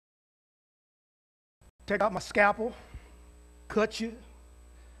take out my scalpel, cut you,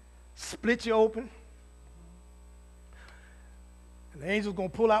 split you open. And the angel's going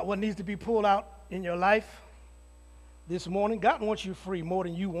to pull out what needs to be pulled out in your life this morning. God wants you free more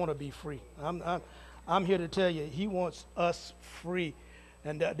than you want to be free. I'm here to tell you, he wants us free.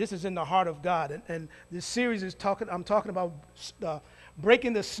 And this is in the heart of God. And this series is I'm talking about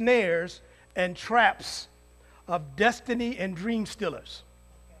breaking the snares and traps of destiny and dream stealers.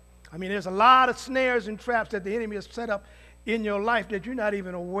 I mean, there's a lot of snares and traps that the enemy has set up in your life that you're not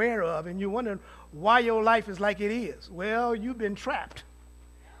even aware of, and you're wondering why your life is like it is. Well, you've been trapped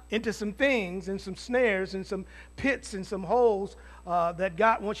into some things and some snares and some pits and some holes that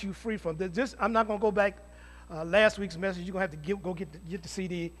God wants you free from. I'm not going to go back last week's message. You're going to have to go get the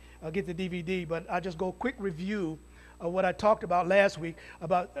CD, get the DVD, but I'll just go quick review of what I talked about last week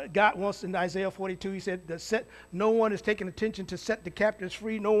about God wants in Isaiah 42. He said, no one is taking attention to set the captives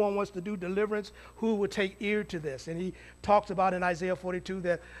free. No one wants to do deliverance. Who would take ear to this? And he talks about in Isaiah 42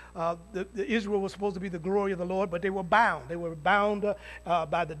 that the Israel was supposed to be the glory of the Lord, but they were bound. They were bound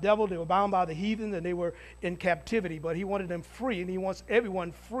by the devil. They were bound by the heathen, and they were in captivity. But he wanted them free, and he wants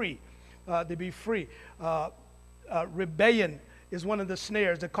everyone free, to be free. Rebellion is one of the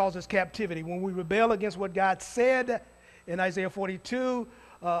snares that causes captivity. When we rebel against what God said in Isaiah 42,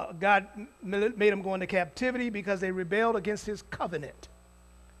 God made them go into captivity because they rebelled against his covenant.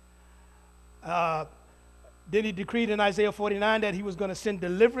 Then he decreed in Isaiah 49 that he was going to send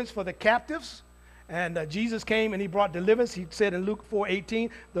deliverance for the captives. And Jesus came and he brought deliverance. He said in Luke 4:18,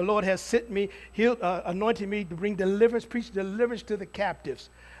 the Lord has sent me, anointed me to bring deliverance, preach deliverance to the captives.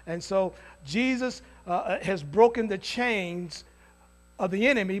 And so Jesus has broken the chains of the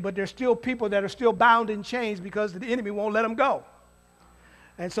enemy, but there's still people that are still bound in chains because the enemy won't let them go.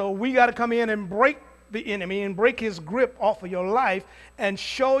 And so we got to come in and break the enemy and break his grip off of your life and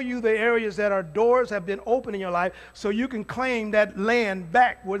show you the areas that our doors have been open in your life so you can claim that land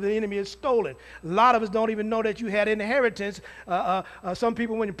back where the enemy is stolen. A lot of us don't even know that you had inheritance. Some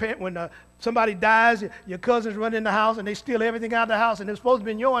people, when somebody dies, your cousins run in the house and they steal everything out of the house, and it's supposed to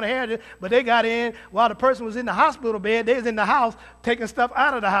be your inheritance, but they got in while the person was in the hospital bed. They was in the house taking stuff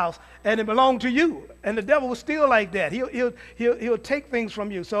out of the house, and it belonged to you. And the devil was still like that. He'll take things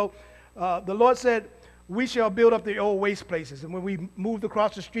from you. So the Lord said, we shall build up the old waste places. And when we moved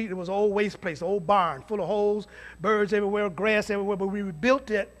across the street, it was an old waste place, an old barn full of holes, birds everywhere, grass everywhere. But we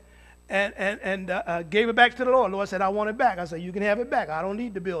rebuilt it and gave it back to the Lord. The Lord said, I want it back. I said, you can have it back. I don't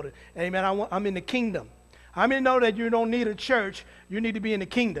need to build it. Amen. I'm in the kingdom. How many know that you don't need a church? You need to be in the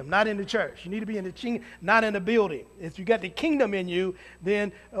kingdom, not in the church. You need to be in the kingdom, not in the building. If you got the kingdom in you,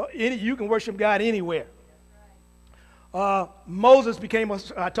 then you can worship God anywhere. Moses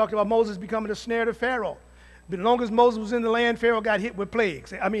I talked about Moses becoming a snare to Pharaoh. But as long as Moses was in the land, Pharaoh got hit with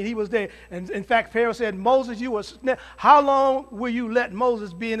plagues. I mean, he was there. And in fact, Pharaoh said, Moses, you were snare. How long will you let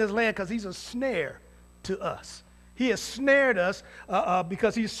Moses be in this land? Because he's a snare to us. He has snared us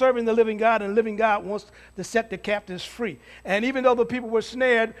because he's serving the living God, and the living God wants to set the captives free. And even though the people were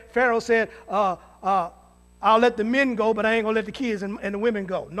snared, Pharaoh said, I'll let the men go, but I ain't going to let the kids and the women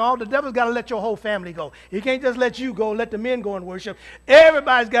go. No, the devil's got to let your whole family go. He can't just let you go, let the men go and worship.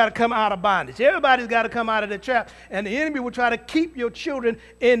 Everybody's got to come out of bondage. Everybody's got to come out of the trap. And the enemy will try to keep your children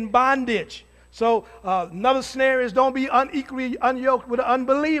in bondage. So another snare is don't be unequally unyoked with an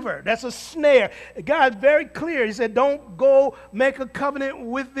unbeliever. That's a snare. God's very clear. He said, don't go make a covenant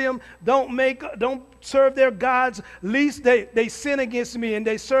with them. Don't serve their gods, lest they sin against me and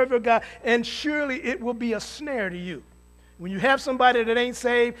they serve their God. And surely it will be a snare to you. When you have somebody that ain't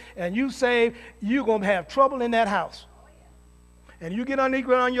saved and you saved, you're going to have trouble in that house. And you get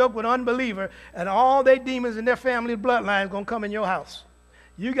unequally unyoked with an unbeliever, and all their demons and their family bloodline is going to come in your house.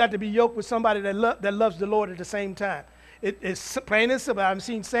 You got to be yoked with somebody that loves the Lord at the same time. It's plain and simple. I've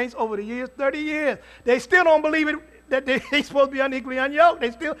seen saints over the years, 30 years. They still don't believe it, that they're supposed to be unequally unyoked.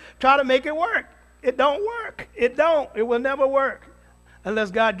 They still try to make it work. It don't work. It don't. It will never work unless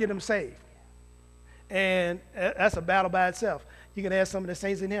God get them saved. And that's a battle by itself. You can ask some of the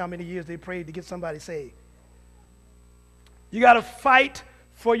saints in here how many years they prayed to get somebody saved. You got to fight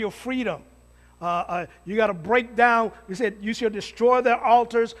for your freedom. You got to break down. He said, you shall destroy their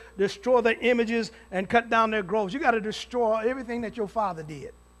altars, destroy their images, and cut down their groves. You got to destroy everything that your father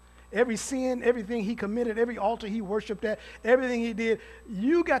did. Every sin, everything he committed, every altar he worshiped at, everything he did.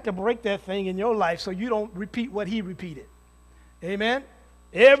 You got to break that thing in your life so you don't repeat what he repeated. Amen?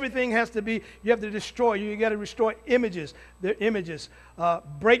 Everything has to be, you have to destroy. You got to destroy images, their images.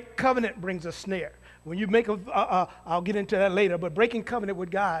 Break covenant brings a snare. When you make I'll get into that later, but breaking covenant with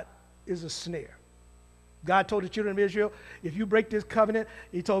God is a snare. God told the children of Israel, if you break this covenant,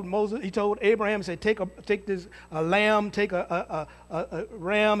 he told Abraham, he said, take this lamb, take a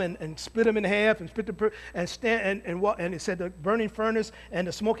ram and split them in half and split and it said the burning furnace and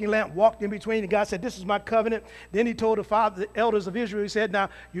the smoking lamp walked in between. And God said, this is my covenant. Then he told the elders of Israel, he said, now,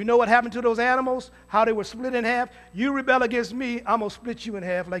 you know what happened to those animals? How they were split in half? You rebel against me, I'm going to split you in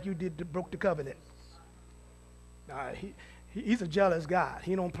half like you broke the covenant. He's a jealous God.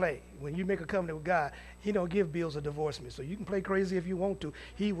 He don't play. When you make a covenant with God, he don't give bills of divorcement. So you can play crazy if you want to.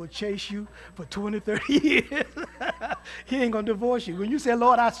 He will chase you for 20, 30 years. He ain't going to divorce you. When you say,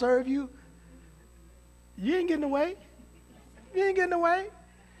 Lord, I serve you, you ain't getting away. You ain't getting away.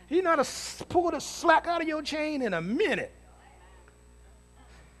 He know how to pull the slack out of your chain in a minute.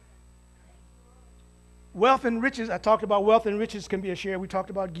 Wealth and riches. I talked about wealth and riches can be a share. We talked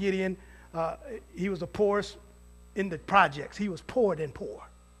about Gideon. He was the poorest in the projects. He was poorer than poor.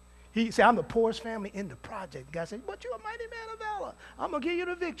 He said, I'm the poorest family in the project. God said, but you're a mighty man of valor. I'm going to give you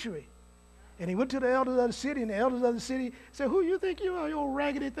the victory. And he went to the elders of the city, and the elders of the city said, who you think you are, you old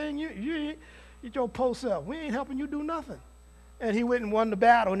raggedy thing? You get your post up. We ain't helping you do nothing. And he went and won the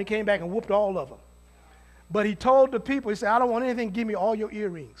battle, and he came back and whooped all of them. But he told the people, he said, I don't want anything. Give me all your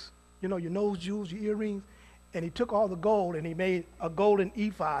earrings. You know, your nose jewels, your earrings. And he took all the gold and he made a golden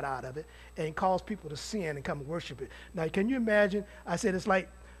ephod out of it and caused people to sin and come and worship it. Now, can you imagine? I said it's like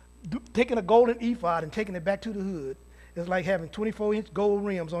taking a golden ephod and taking it back to the hood. It's like having 24-inch gold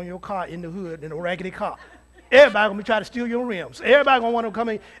rims on your car in the hood in a raggedy car. Everybody going to be trying to steal your rims. Everybody going to want to come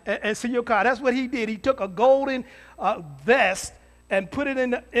in and see your car. That's what he did. He took a golden vest and put it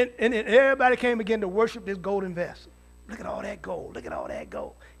in it. Everybody came and began to worship this golden vest. Look at all that gold. Look at all that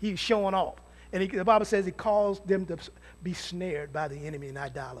gold. He's showing off. And the Bible says he caused them to be snared by the enemy in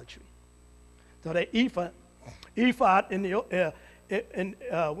idolatry. So the ephod in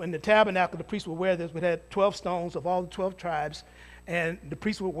the tabernacle, the priest would wear this. We had 12 stones of all the 12 tribes, and the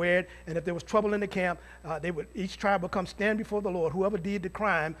priest would wear it. And if there was trouble in the camp, each tribe would come stand before the Lord, whoever did the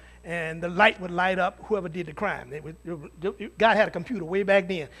crime, and the light would light up whoever did the crime. God had a computer way back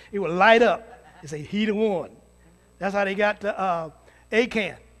then. It would light up and say, he the one. That's how they got to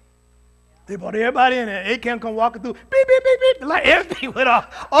Achan. They brought everybody in there. Achan come walking through. Beep, beep, beep, beep. The light, everything went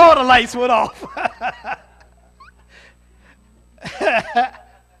off. All the lights went off.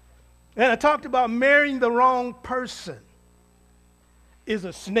 And I talked about marrying the wrong person is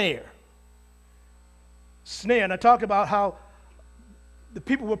a snare. Snare. And I talked about how the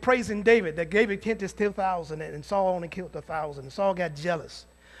people were praising David, that David killed his 10,000 and Saul only killed 1,000. And Saul got jealous.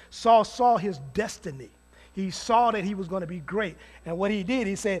 Saul saw his destiny. He saw that he was going to be great. And what he did,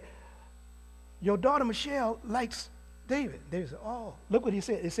 he said, your daughter Michelle likes David. David said, oh, look what he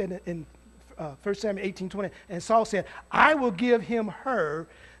said. It said in 1 Samuel 18:20, and Saul said, I will give him her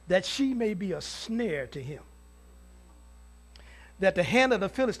that she may be a snare to him, that the hand of the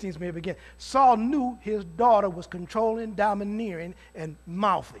Philistines may begin. Saul knew his daughter was controlling, domineering, and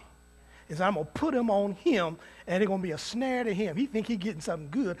mouthy. He said, I'm going to put him on him, and it's going to be a snare to him. He think he's getting something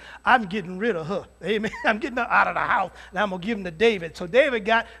good. I'm getting rid of her. Amen. I'm getting her out of the house, and I'm going to give him to David. So David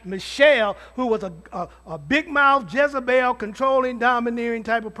got Michelle, who was a big-mouthed Jezebel, controlling, domineering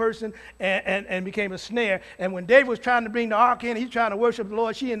type of person, and became a snare. And when David was trying to bring the ark in, he's trying to worship the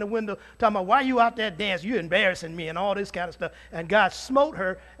Lord. She in the window talking about, why you out there dancing? You're embarrassing me and all this kind of stuff. And God smote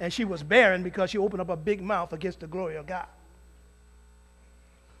her, and she was barren because she opened up a big mouth against the glory of God.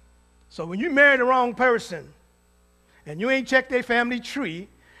 So when you marry the wrong person, and you ain't checked their family tree,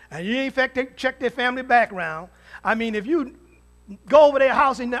 and you ain't checked their family background, I mean, if you go over their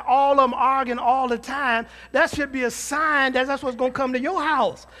house and all of them arguing all the time, that should be a sign that that's what's going to come to your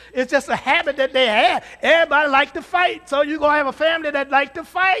house. It's just a habit that they have. Everybody like to fight, so you're going to have a family that like to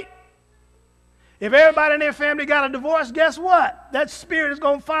fight. If everybody in their family got a divorce, guess what? That spirit is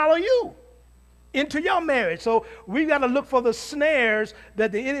going to follow you into your marriage. So we got to look for the snares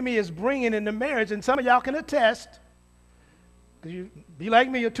that the enemy is bringing in the marriage. And some of y'all can attest, because you be like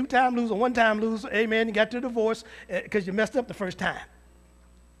me, a two-time loser, one-time loser. Amen. You got the divorce because you messed up the first time.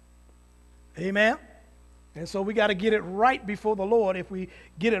 Amen. And so we got to get it right before the Lord. If we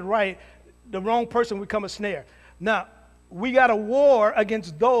get it right, the wrong person will become a snare. Now, we got a war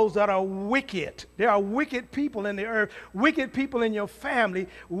against those that are wicked. There are wicked people in the earth, wicked people in your family,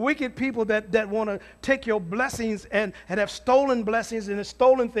 wicked people that want to take your blessings and have stolen blessings and have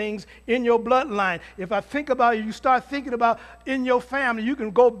stolen things in your bloodline. If I think about it, you start thinking about in your family, you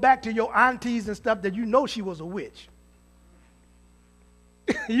can go back to your aunties and stuff that you know she was a witch.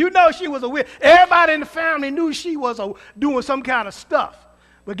 You know she was a witch. Everybody in the family knew she was doing some kind of stuff.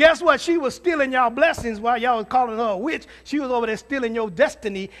 But guess what? She was stealing y'all blessings while y'all was calling her a witch. She was over there stealing your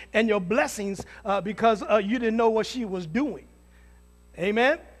destiny and your blessings because you didn't know what she was doing.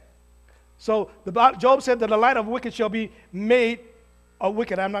 Amen? So Job said that the light of wicked shall be made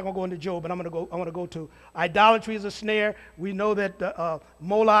wicked. I'm not going to go into Job, but I want to go to idolatry is a snare. We know that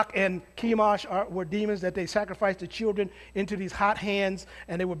Moloch and Chemosh were demons, that they sacrificed the children into these hot hands,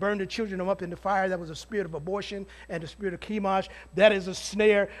 and they would burn the children up in the fire. That was a spirit of abortion and the spirit of Chemosh. That is a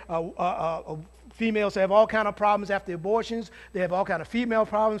snare. Females have all kind of problems after abortions. They have all kind of female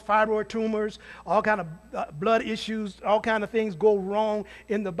problems, fibroid tumors, all kind of blood issues, all kind of things go wrong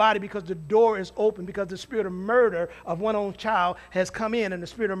in the body because the door is open, because the spirit of murder of one own child has come in, and the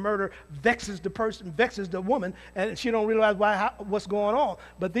spirit of murder vexes the person, vexes the woman, and she don't realize what's going on.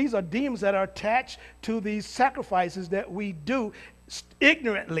 But these are demons that are attached to these sacrifices that we do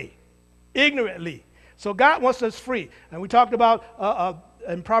ignorantly. So God wants us free. And we talked about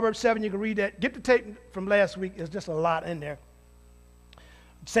in Proverbs 7, you can read that. Get the tape from last week. There's just a lot in there.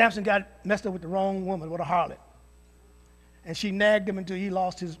 Samson got messed up with the wrong woman, with a harlot. And she nagged him until he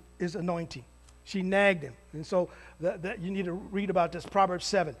lost his anointing. She nagged him. And so you need to read about this, Proverbs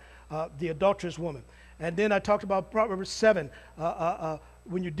 7, the adulterous woman. And then I talked about Proverbs 7,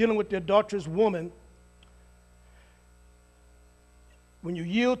 when you're dealing with the adulterous woman, when you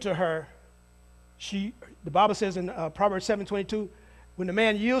yield to her, the Bible says in Proverbs 7:22, when the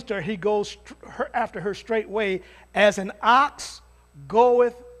man yields to her, he goes after her straightway, as an ox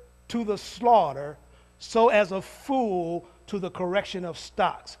goeth to the slaughter, so as a fool to the correction of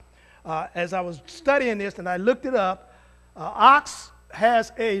stocks. As I was studying this and I looked it up, ox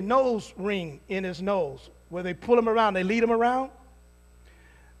has a nose ring in his nose where they pull him around, they lead him around.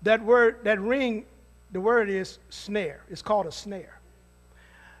 That ring, the word is snare. It's called a snare.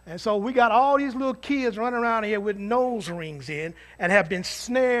 And so we got all these little kids running around here with nose rings in and have been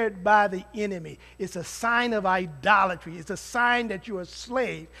snared by the enemy. It's a sign of idolatry. It's a sign that you're a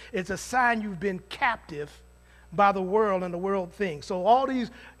slave. It's a sign you've been captive by the world and the world things. So all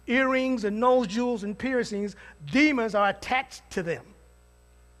these earrings and nose jewels and piercings, demons are attached to them.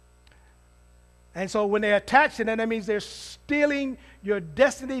 And so when they're attached to them, that means they're stealing your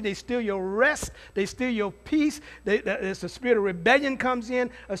destiny. They steal your rest. They steal your peace. It's a spirit of rebellion comes in.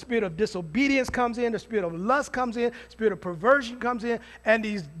 A spirit of disobedience comes in. A spirit of lust comes in. A spirit of perversion comes in. And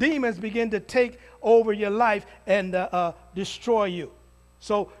these demons begin to take over your life and destroy you.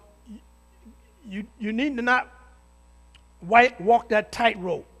 So you need to not walk that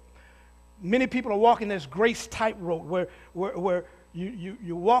tightrope. Many people are walking this grace tightrope where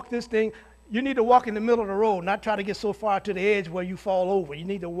you walk this thing. You need to walk in the middle of the road, not try to get so far to the edge where you fall over. You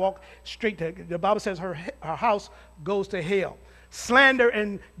need to walk straight to, the Bible says her house goes to hell. Slander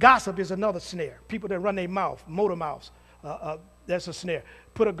and gossip is another snare. People that run their mouth, motor mouths, that's a snare.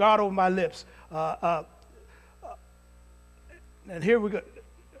 Put a guard over my lips. And here we go.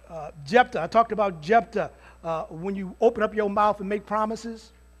 Jephthah, I talked about Jephthah. When you open up your mouth and make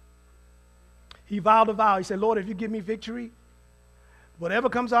promises, he vowed a vow. He said, Lord, if you give me victory, whatever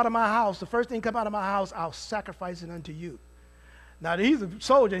comes out of my house, the first thing come out of my house, I'll sacrifice it unto you. Now, he's a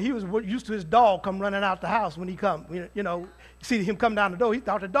soldier. He was used to his dog come running out the house when he come. You know, see him come down the door. He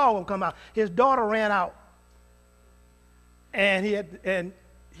thought the dog would come out. His daughter ran out, and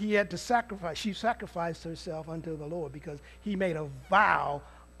he had to sacrifice. She sacrificed herself unto the Lord because he made a vow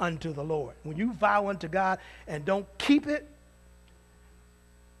unto the Lord. When you vow unto God and don't keep it,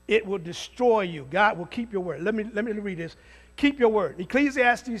 it will destroy you. God will keep your word. Let me read this. Keep your word.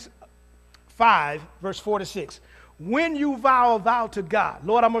 Ecclesiastes 5, verse 4 to 6. When you vow a vow to God,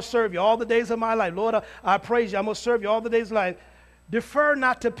 Lord, I'm going to serve you all the days of my life. Lord, I praise you. I'm going to serve you all the days of life. Defer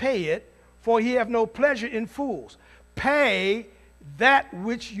not to pay it, for he have no pleasure in fools. Pay that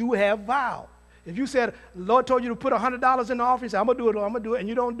which you have vowed. If you said, the Lord told you to put $100 in the offering, say, I'm going to do it, and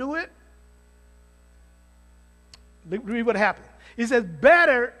you don't do it, read what happened. He says,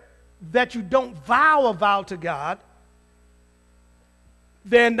 better that you don't vow a vow to God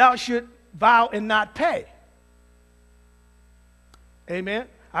then thou should vow and not pay. Amen.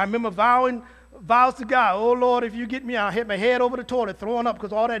 I remember vowing vows to God. Oh, Lord, if you get me out, I hit my head over the toilet, throwing up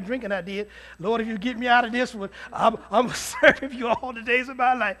because all that drinking I did. Lord, if you get me out of this one, I'm going to serve you all the days of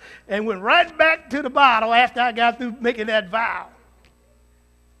my life. And went right back to the bottle after I got through making that vow.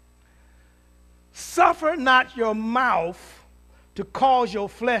 Suffer not your mouth to cause your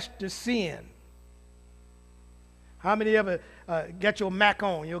flesh to sin. How many ever get your Mac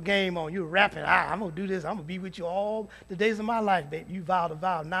on, your game on, you're rapping, I'm going to do this, I'm going to be with you all the days of my life, baby. You vowed a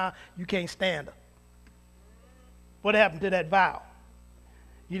vow. Now you can't stand her. What happened to that vow?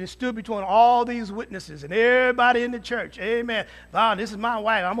 You done stood between all these witnesses and everybody in the church. Amen. Wow, this is my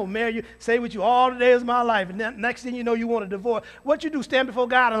wife. I'm going to marry you, stay with you all the days of my life. And then next thing you know, you want a divorce. What you do, stand before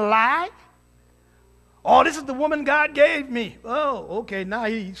God and lie? Oh, this is the woman God gave me. Oh, okay, now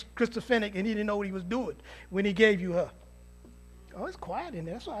he's schizophrenic and he didn't know what he was doing when he gave you her. Oh, it's quiet in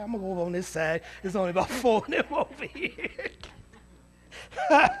there. That's why I'm going to go over on this side. There's only about 4 of them over here.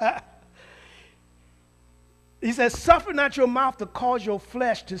 He says, suffer not your mouth to cause your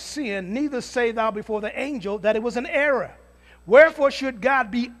flesh to sin, neither say thou before the angel that it was an error. Wherefore should God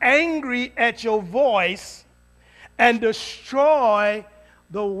be angry at your voice and destroy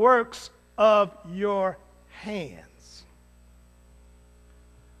the works of your hands?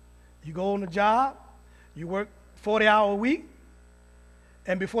 You go on the job, you work 40-hour week,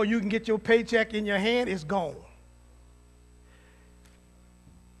 and before you can get your paycheck in your hand, it's gone.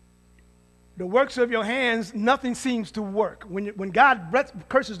 The works of your hands, nothing seems to work. When God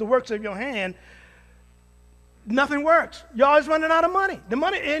curses the works of your hand, nothing works. You're always running out of money. The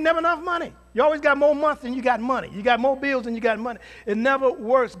money ain't never enough money. You always got more months than you got money. You got more bills than you got money. It never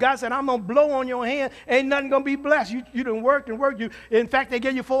works. God said, I'm going to blow on your hand. Ain't nothing going to be blessed. You done worked and worked. In fact, they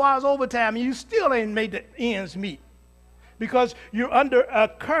gave you 4 hours overtime, and you still ain't made the ends meet. Because you're under a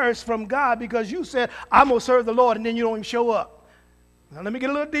curse from God because you said, I'm going to serve the Lord, and then you don't even show up. Now, let me get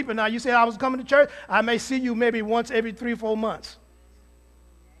a little deeper now. You said I was coming to church. I may see you maybe once every 3 or 4 months.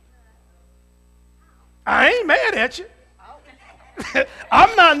 I ain't mad at you.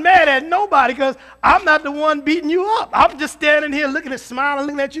 I'm not mad at nobody because I'm not the one beating you up. I'm just standing here looking at, smiling,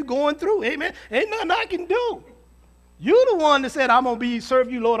 looking at you going through. Amen. Ain't nothing I can do. You're the one that said, I'm going to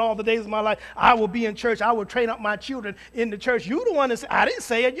serve you, Lord, all the days of my life. I will be in church. I will train up my children in the church. You're the one that said, I didn't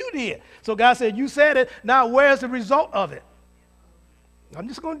say it. You did. So God said, you said it. Now, where's the result of it? I'm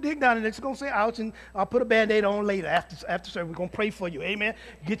just going to dig down and it's going to say ouch, and I'll put a Band-Aid on later after service. We're going to pray for you. Amen.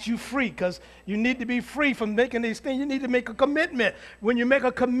 Get you free because you need to be free from making these things. You need to make a commitment. When you make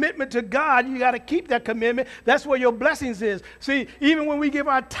a commitment to God, you got to keep that commitment. That's where your blessings is. See, even when we give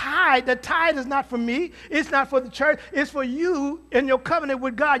our tithe, the tithe is not for me. It's not for the church. It's for you and your covenant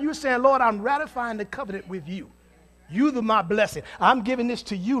with God. You're saying, Lord, I'm ratifying the covenant with you. You're my blessing. I'm giving this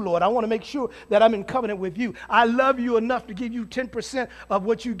to you, Lord. I want to make sure that I'm in covenant with you. I love you enough to give you 10% of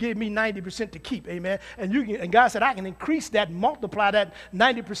what you give me 90% to keep. Amen. And God said I can increase that, multiply that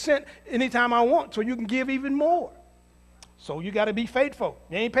 90% anytime I want so you can give even more. So you got to be faithful.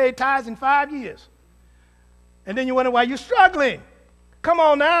 You ain't paid tithes in 5 years. And then you wonder why you're struggling. Come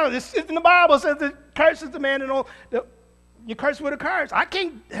on now. It's in the Bible. It says the curse is the man and all. You curse with a curse. I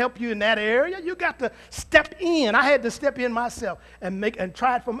can't help you in that area. You got to step in. I had to step in myself and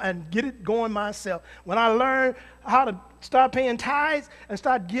try it and get it going myself. When I learned how to start paying tithes and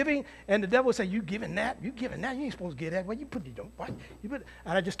start giving, and the devil would say, you giving that? You ain't supposed to give that. Well, you put it, what? And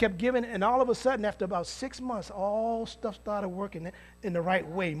I just kept giving, and all of a sudden, after about 6 months, all stuff started working in the right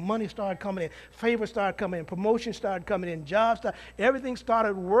way. Money started coming in. Favor started coming in. Promotion started coming in. Jobs everything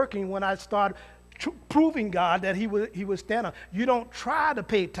started working when I started proving God that he was standing. You don't try to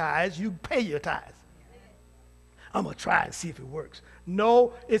pay tithes, you pay your tithes. I'm going to try and see if it works.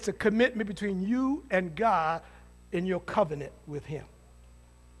 No, it's a commitment between you and God in your covenant with him.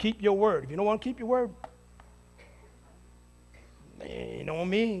 Keep your word. If you don't want to keep your word, you know what I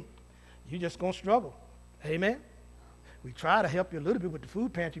mean? You're just going to struggle. Amen? We try to help you a little bit with the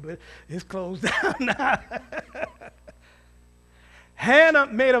food pantry, but it's closed down now. Hannah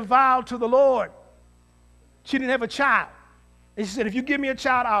made a vow to the Lord. She didn't have a child. And she said, if you give me a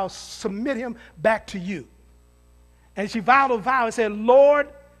child, I'll submit him back to you. And she vowed a vow and said, Lord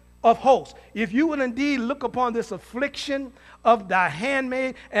of hosts, if you will indeed look upon this affliction of thy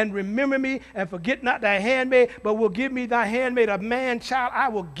handmaid and remember me and forget not thy handmaid, but will give me thy handmaid a man child, I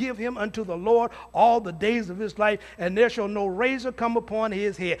will give him unto the Lord all the days of his life, and there shall no razor come upon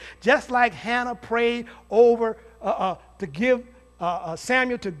his head. Just like Hannah prayed over to give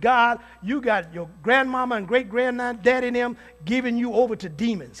Samuel to God, you got your grandmama and great-granddaddy and them giving you over to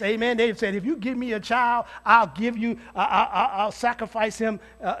demons. Amen. They said, if you give me a child, I'll give you, I'll sacrifice him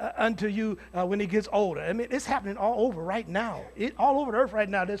unto you when he gets older. I mean, it's happening all over right now. All over the earth right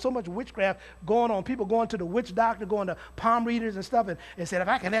now. There's so much witchcraft going on. People going to the witch doctor, going to palm readers and stuff, and said, if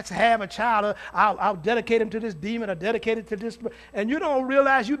I can have a child, I'll dedicate him to this demon or dedicate it to this. And you don't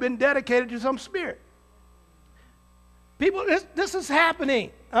realize you've been dedicated to some spirit. People, this is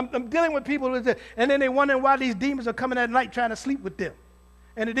happening. I'm dealing with people, and then they wondering why these demons are coming at night trying to sleep with them.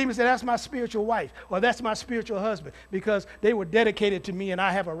 And the demon said, that's my spiritual wife, or that's my spiritual husband, because they were dedicated to me and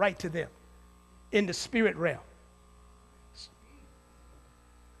I have a right to them in the spirit realm.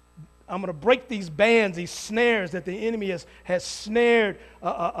 I'm going to break these bands, these snares that the enemy has snared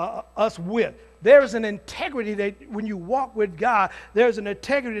us with. There is an integrity that when you walk with God, there's an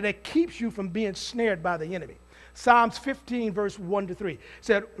integrity that keeps you from being snared by the enemy. Psalms 15, verse 1 to 3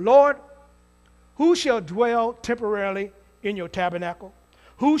 said, Lord, who shall dwell temporarily in your tabernacle?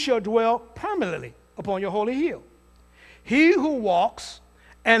 Who shall dwell permanently upon your holy hill? He who walks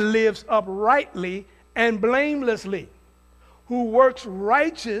and lives uprightly and blamelessly, who works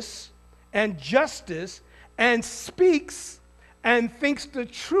righteous and justice and speaks and thinks the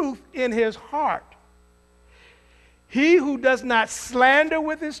truth in his heart. He who does not slander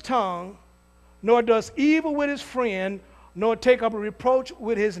with his tongue, nor does evil with his friend, nor take up a reproach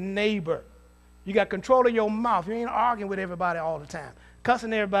with his neighbor. You got control of your mouth. You ain't arguing with everybody all the time,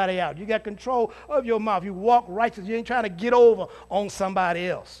 cussing everybody out. You got control of your mouth. You walk righteous. You ain't trying to get over on somebody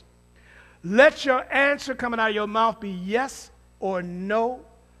else. Let your answer coming out of your mouth be yes or no.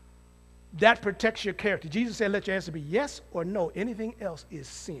 That protects your character. Jesus said, let your answer be yes or no. Anything else is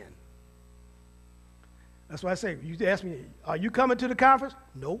sin. That's why I say, you ask me, are you coming to the conference?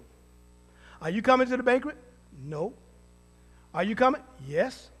 No. Are you coming to the banquet? No. Are you coming?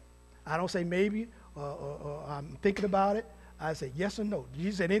 Yes. I don't say maybe or I'm thinking about it. I say yes or no.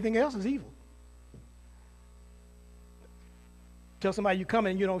 Jesus said anything else is evil. Tell somebody you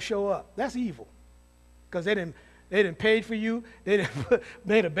coming and you don't show up. That's evil. Because they didn't pay for you. They didn't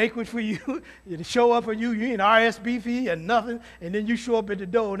made a banquet for you. They didn't show up for you. You ain't RSVP and nothing. And then you show up at the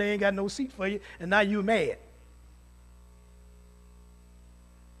door and they ain't got no seat for you. And now you mad.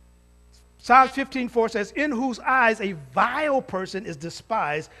 Psalms 15:4 says, in whose eyes a vile person is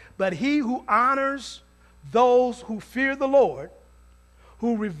despised, but he who honors those who fear the Lord,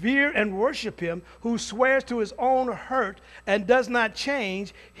 who revere and worship him, who swears to his own hurt and does not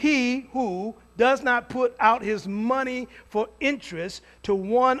change, he who does not put out his money for interest to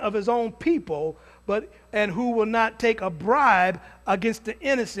one of his own people, and who will not take a bribe against the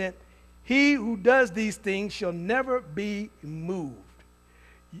innocent, he who does these things shall never be moved.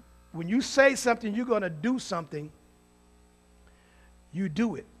 When you say something, you're going to do something, you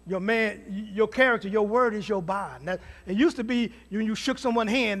do it. Your character, your word is your bond. It used to be when you shook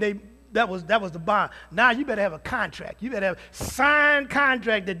someone's hand, that was the bond. Now you better have a contract. You better have a signed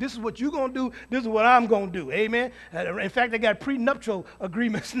contract that this is what you're going to do, this is what I'm going to do. Amen? In fact, they got prenuptial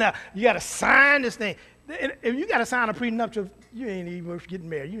agreements now. You got to sign this thing. If you got to sign a prenuptial, you ain't even worth getting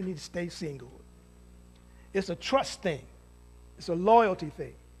married. You need to stay single. It's a trust thing. It's a loyalty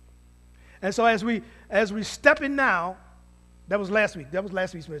thing. And so as we step in now, that was last week. That was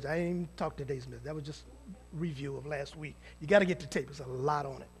last week's message. I didn't even talk today's message. That was just review of last week. You got to get the tape. There's a lot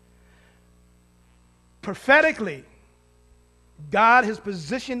on it. Prophetically, God has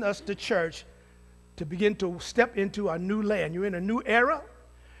positioned us, the church, to begin to step into a new land. You're in a new era.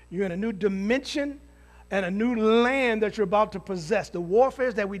 You're in a new dimension and a new land that you're about to possess. The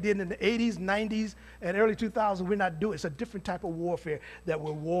warfare that we did in the 80s, 90s, and early 2000s, we're not doing. It's a different type of warfare that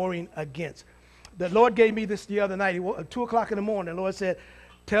we're warring against. The Lord gave me this the other night. 2 o'clock in the morning, the Lord said,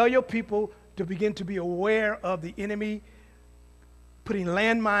 tell your people to begin to be aware of the enemy putting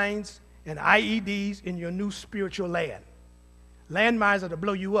landmines and IEDs in your new spiritual land. Landmines are to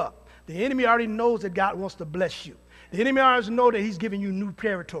blow you up. The enemy already knows that God wants to bless you. The enemy already knows that he's giving you new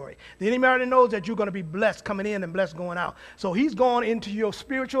territory. The enemy already knows that you're going to be blessed coming in and blessed going out. So he's gone into your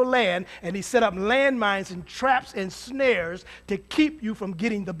spiritual land, and he set up landmines and traps and snares to keep you from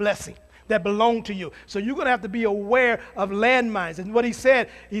getting the blessing that belong to you. So you're going to have to be aware of landmines. And what he said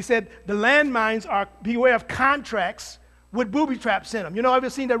the landmines are beware of contracts with booby traps in them. You know, ever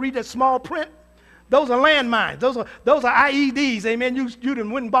seen that, read that small print? Those are landmines. Those are IEDs. Amen. You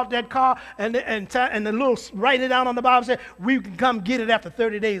done went and bought that car, and the little writing it down on the Bible said, we can come get it after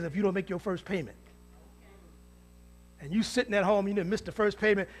 30 days if you don't make your first payment. And you sitting at home, you done missed the first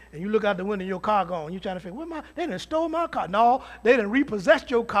payment, and you look out the window, your car gone. You're trying to figure, they done stole my car. No, they done repossessed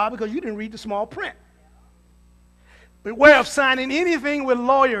your car because you didn't read the small print. Beware of signing anything with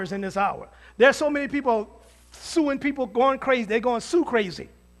lawyers in this hour. There's so many people suing people, going crazy. They're going sue crazy.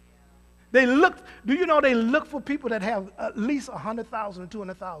 Do you know they look for people that have at least 100,000 or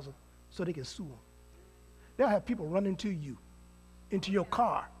 200,000 so they can sue them? They'll have people run into you, into your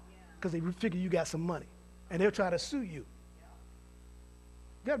car, because they figure you got some money, and they'll try to sue you.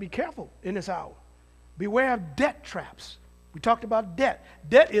 You got to be careful in this hour. Beware of debt traps. We talked about debt.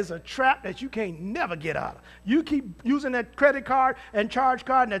 Debt is a trap that you can't never get out of. You keep using that credit card and charge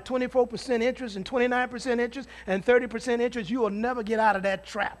card and that 24% interest and 29% interest and 30% interest, you will never get out of that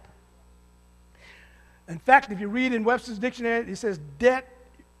trap. In fact, if you read in Webster's dictionary, it says debt,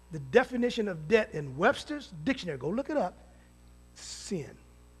 the definition of debt in Webster's dictionary, go look it up, sin.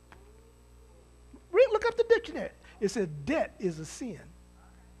 Look up the dictionary. It says debt is a sin.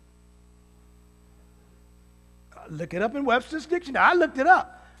 Look it up in Webster's dictionary. I looked it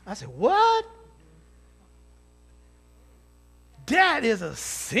up. I said, what? Debt is a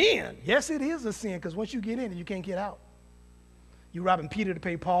sin. Yes, it is a sin, because once you get in it, you can't get out. You robbing Peter to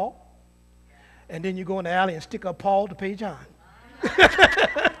pay Paul, and then you go in the alley and stick up Paul to pay John.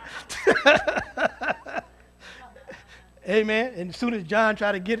 Amen. And as soon as John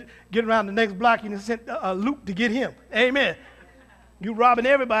tried to get around the next block, you sent Luke to get him. Amen. You robbing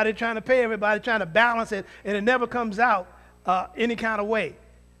everybody, trying to pay everybody, trying to balance it, and it never comes out any kind of way.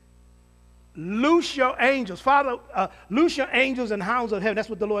 Loose your angels. Father, loose your angels and hounds of heaven. That's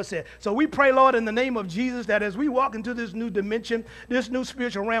what the Lord said. So we pray, Lord, in the name of Jesus, that as we walk into this new dimension, this new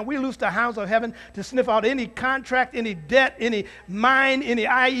spiritual realm, we loose the hounds of heaven to sniff out any contract, any debt, any mine, any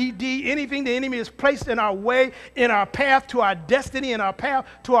IED, anything the enemy has placed in our way, in our path to our destiny, in our path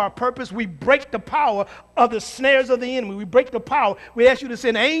to our purpose. We break the power of the snares of the enemy. We break the power. We ask you to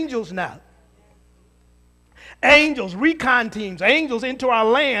send angels now. Angels, recon teams, angels into our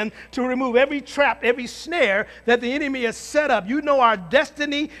land to remove every trap, every snare that the enemy has set up. You know our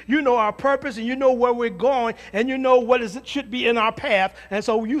destiny, you know our purpose, and you know where we're going, and you know what should be in our path. And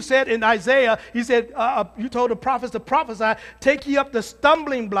so you said in Isaiah, he said, you told the prophets to prophesy, take ye up the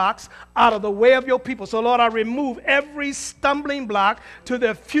stumbling blocks out of the way of your people. So Lord, I remove every stumbling block to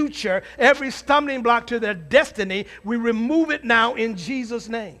their future, every stumbling block to their destiny. We remove it now in Jesus'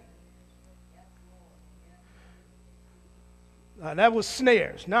 name. That was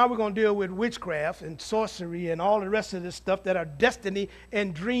snares. Now we're going to deal with witchcraft and sorcery and all the rest of this stuff that are destiny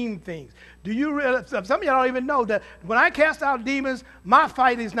and dream things. Do you realize, some of y'all don't even know that when I cast out demons, my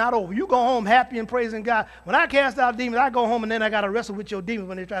fight is not over. You go home happy and praising God. When I cast out demons, I go home and then I got to wrestle with your demons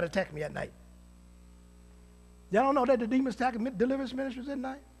when they try to attack me at night. Y'all don't know that the demons attack deliverance ministries at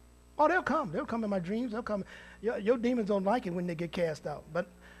night? Oh, they'll come. They'll come in my dreams. They'll come. Your demons don't like it when they get cast out. But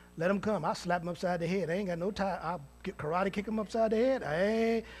let them come. I'll slap them upside the head. I ain't got no time. I'll karate kick them upside the head.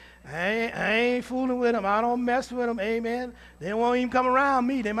 I ain't fooling with them. I don't mess with them. Amen. They won't even come around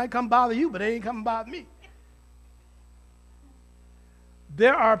me. They might come bother you, but they ain't coming bother me.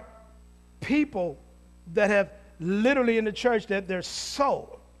 There are people that have literally in the church that their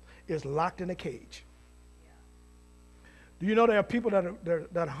soul is locked in a cage. Do you know there are people that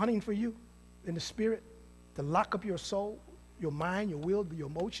are hunting for you in the spirit to lock up your soul? Your mind, your will, your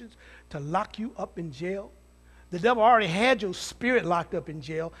emotions, to lock you up in jail. The devil already had your spirit locked up in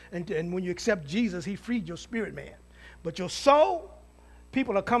jail, and when you accept Jesus, he freed your spirit, man. But your soul,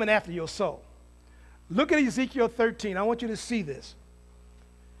 people are coming after your soul. Look at Ezekiel 13. I want you to see this.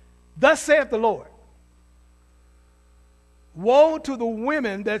 Thus saith the Lord, woe to the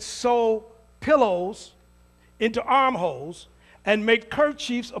women that sew pillows into armholes and make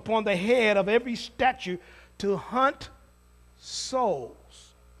kerchiefs upon the head of every statue to hunt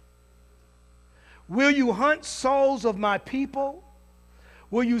souls. Will you hunt souls of my people?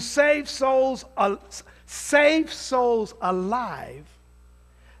 Will you save souls alive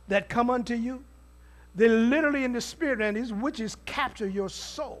that come unto you? They're literally in the spirit, and these witches capture your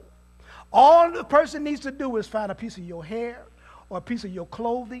soul. All the person needs to do is find a piece of your hair or a piece of your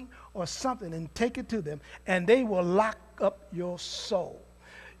clothing or something and take it to them, and they will lock up your soul.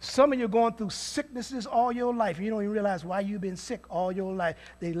 Some of you are going through sicknesses all your life. You don't even realize why you've been sick all your life.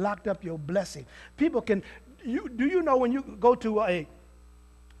 They locked up your blessing. People can, do you know when you go to a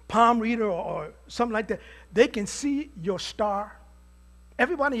palm reader or something like that, they can see your star?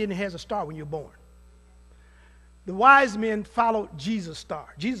 Everybody in here has a star when you're born. The wise men followed Jesus' star.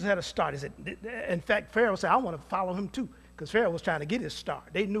 Jesus had a star. They said, in fact, Pharaoh said, I want to follow him too, because Pharaoh was trying to get his star.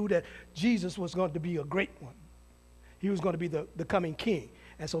 They knew that Jesus was going to be a great one. He was going to be the coming king.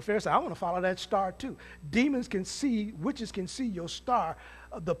 And so Pharaoh said, I want to follow that star too. Demons can see, witches can see your star,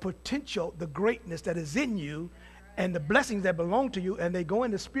 the potential, the greatness that is in you, and the blessings that belong to you, and they go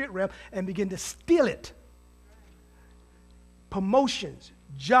in the spirit realm and begin to steal it. Promotions,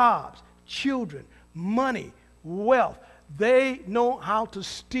 jobs, children, money, wealth. They know how to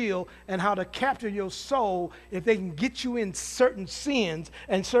steal and how to capture your soul. If they can get you in certain sins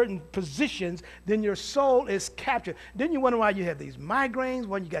and certain positions, then your soul is captured. Then you wonder why you have these migraines,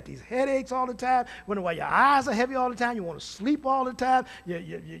 why you got these headaches all the time, wonder why your eyes are heavy all the time, you want to sleep all the time,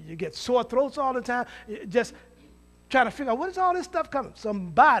 you get sore throats all the time. Just trying to figure out, what is all this stuff coming?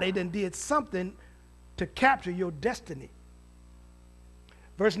 Somebody then did something to capture your destiny.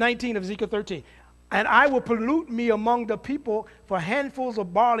 Verse 19 of Ezekiel 13. And I will pollute me among the people for handfuls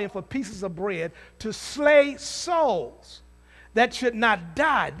of barley and for pieces of bread, to slay souls that should not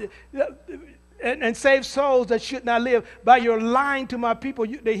die. and save souls that should not live. By your lying to my people,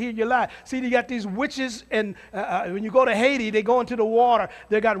 they hear you lie. See, you got these witches, and when you go to Haiti, they go into the water.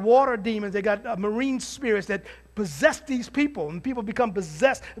 They got water demons. They got marine spirits that possess these people, and people become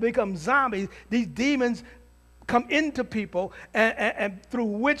possessed, become zombies. These demons come into people and through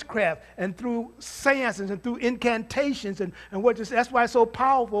witchcraft and through seances and through incantations and that's why it's so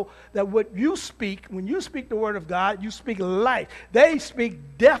powerful that what you speak, when you speak the word of God, you speak life. They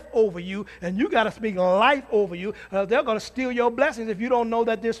speak death over you, and you got to speak life over you. They're going to steal your blessings if you don't know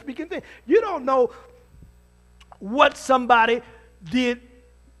that they're speaking things. You don't know what somebody did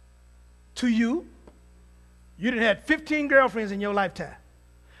to you. You done had 15 girlfriends in your lifetime.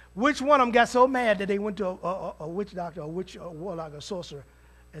 Which one of them got so mad that they went to a witch doctor, a witch, a warlock, a sorcerer,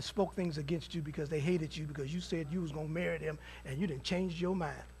 and spoke things against you because they hated you because you said you was going to marry them and you didn't change your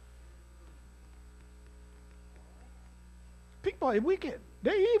mind? People are wicked.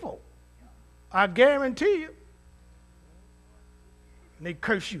 They're evil. I guarantee you. And they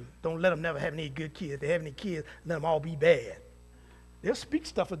curse you. Don't let them never have any good kids. If they have any kids, let them all be bad. They'll speak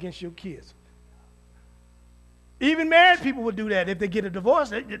stuff against your kids. Even married people would do that if they get a divorce.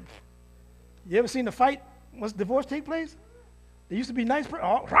 You ever seen the fight once divorce take place? There used to be nice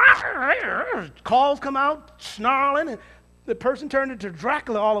calls come out, snarling, and the person turned into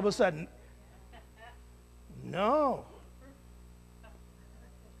Dracula all of a sudden. No.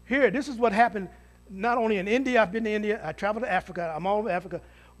 Here, this is what happened not only in India. I've been to India. I traveled to Africa. I'm all over Africa.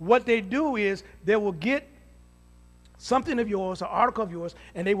 What they do is they will get something of yours, an article of yours,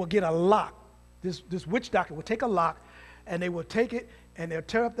 and they will get a lock. This witch doctor will take a lock, and they will take it, and they'll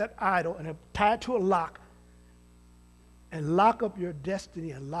tear up that idol, and they'll tie it to a lock, and lock up your destiny,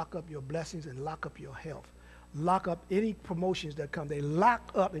 and lock up your blessings, and lock up your health. Lock up any promotions that come. They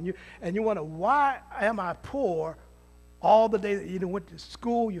lock up, and you wonder, why am I poor all the days that you went to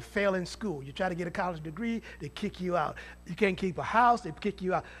school? You fail in school. You try to get a college degree, they kick you out. You can't keep a house, they kick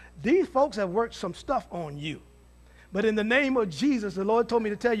you out. These folks have worked some stuff on you. But in the name of Jesus, the Lord told me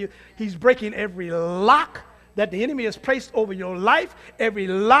to tell you, he's breaking every lock that the enemy has placed over your life, every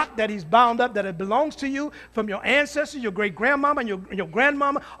lock that he's bound up that it belongs to you from your ancestors, your great-grandmama and your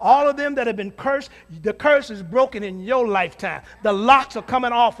grandmama, all of them that have been cursed. The curse is broken in your lifetime. The locks are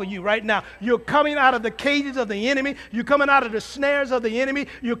coming off of you right now. You're coming out of the cages of the enemy. You're coming out of the snares of the enemy.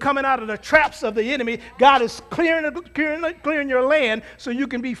 You're coming out of the traps of the enemy. God is clearing your land so you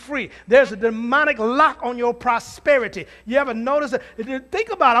can be free. There's a demonic lock on your prosperity. You ever notice that? Think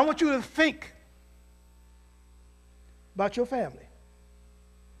about it. I want you to think about your family.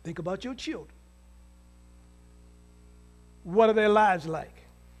 Think about your children. What are their lives like?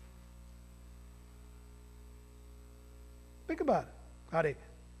 Think about it. Are they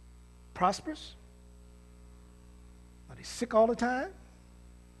prosperous? Are they sick all the time?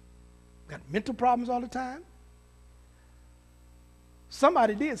 Got mental problems all the time?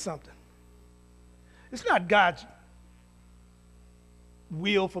 Somebody did something. It's not God's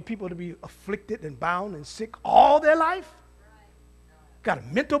will for people to be afflicted and bound and sick all their life. Got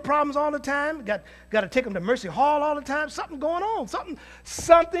mental problems all the time. Got to take them to Mercy Hall all the time. Something going on.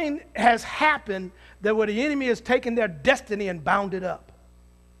 Something has happened that where the enemy has taken their destiny and bound it up.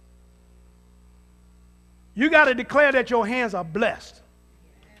 You got to declare that your hands are blessed.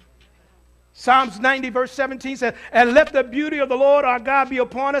 Psalms 90 verse 17 says, and let the beauty of the Lord our God be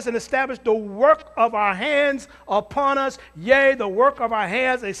upon us and establish the work of our hands upon us. Yea, the work of our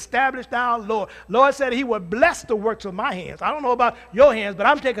hands establish thou, Lord. Lord said he would bless the works of my hands. I don't know about your hands, but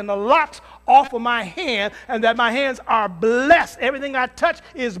I'm taking the locks off of my hand, and that my hands are blessed. Everything I touch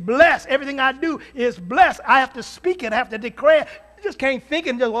is blessed. Everything I do is blessed. I have to speak it. I have to declare. You just can't think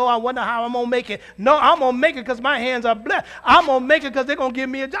and just, oh, I wonder how I'm going to make it. No, I'm going to make it because my hands are blessed. I'm going to make it because they're going to give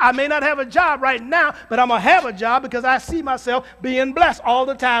me a job. I may not have a job right now, but I'm going to have a job because I see myself being blessed all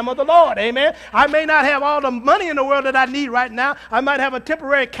the time of the Lord. Amen. I may not have all the money in the world that I need right now. I might have a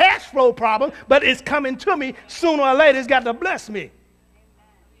temporary cash flow problem, but it's coming to me sooner or later. It's got to bless me.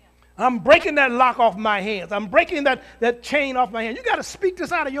 I'm breaking that lock off my hands. I'm breaking that chain off my hand. You got to speak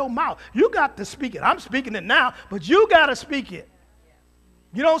this out of your mouth. You got to speak it. I'm speaking it now, but you got to speak it.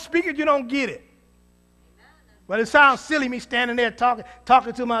 You don't speak it, you don't get it. But it sounds silly me standing there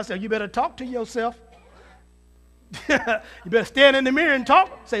talking to myself. You better talk to yourself. You better stand in the mirror and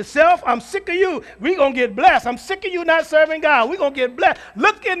talk. Say, self, I'm sick of you. We're going to get blessed. I'm sick of you not serving God. We're going to get blessed.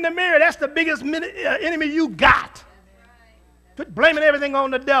 Look in the mirror. That's the biggest enemy you got. Blaming everything on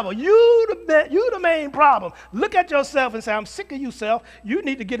the devil. You the main problem. Look at yourself and say, I'm sick of you, self. You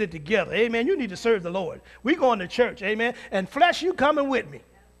need to get it together. Amen. You need to serve the Lord. We going to church. Amen. And flesh, you coming with me.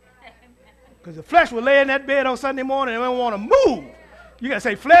 Because the flesh will lay in that bed on Sunday morning and don't want to move. You got to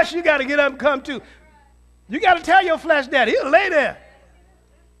say, flesh, you got to get up and come too. You got to tell your flesh that. He'll lay there.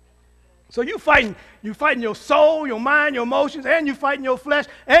 So you fighting your soul, your mind, your emotions, and you fighting your flesh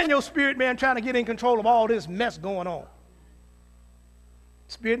and your spirit man trying to get in control of all this mess going on.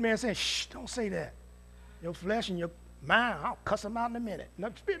 Spirit man saying, shh, don't say that. Your flesh and your mind, I'll cuss them out in a minute. And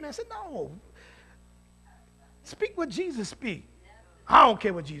the spirit man said, no. Speak what Jesus speak. I don't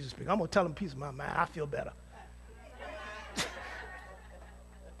care what Jesus speak. I'm going to tell him peace of my mind. I feel better.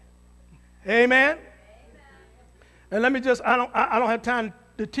 Amen. And let me just, I don't have time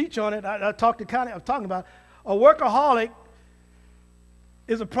to teach on it. I talked to Connie, I'm talking about a workaholic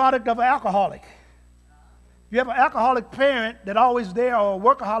is a product of an alcoholic. If you have an alcoholic parent that always there or a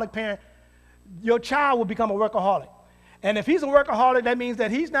workaholic parent, your child will become a workaholic. And if he's a workaholic, that means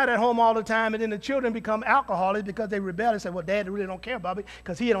that he's not at home all the time, and then the children become alcoholics because they rebel and say, well, Dad really don't care about me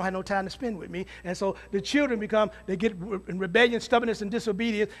because he don't have no time to spend with me. And so the children they get in rebellion, stubbornness, and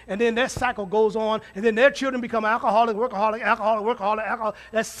disobedience, and then that cycle goes on, and then their children become alcoholic, workaholic, alcoholic, workaholic, alcoholic.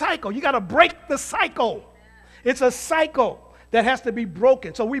 That cycle, you got to break the cycle. It's a cycle that has to be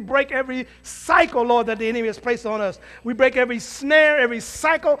broken. So we break every cycle, Lord, that the enemy has placed on us. We break every snare, every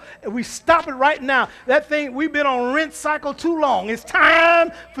cycle, and we stop it right now. That thing, we've been on rinse cycle too long. It's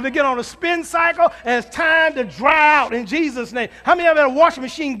time for to get on a spin cycle, and it's time to dry out in Jesus' name. How many of you have a washing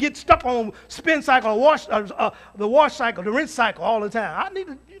machine get stuck on spin cycle, the wash cycle, the rinse cycle all the time? I need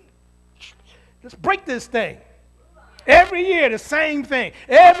to just break this thing. Every year, the same thing.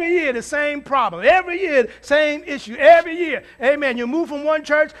 Every year, the same problem. Every year, same issue. Every year. Amen. You move from one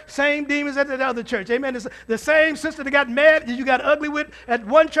church, same demons at the other church. Amen. It's the same sister that got mad that you got ugly with at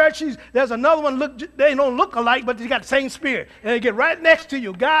one church. There's another one, they don't look alike, but they got the same spirit. And they get right next to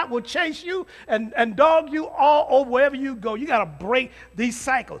you. God will chase you and dog you all over wherever you go. You got to break these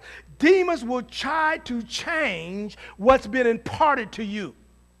cycles. Demons will try to change what's been imparted to you.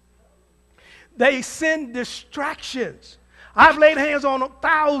 They send distractions. I've laid hands on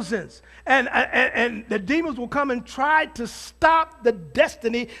thousands, and the demons will come and try to stop the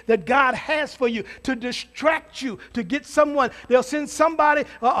destiny that God has for you, to distract you, to get someone. They'll send somebody,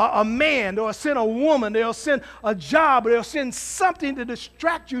 a man, they'll send a woman, they'll send a job, they'll send something to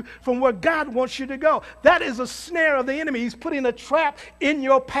distract you from where God wants you to go. That is a snare of the enemy. He's putting a trap in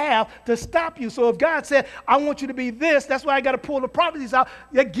your path to stop you. So if God said, I want you to be this, that's why I got to pull the prophecies out.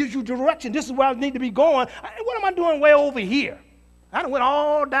 That gives you direction. This is where I need to be going. What am I doing way over here? I done went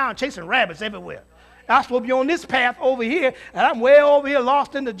all down chasing rabbits everywhere. I'm supposed to be on this path over here, and I'm way over here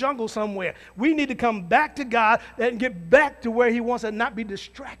lost in the jungle somewhere. We need to come back to God and get back to where he wants us and not be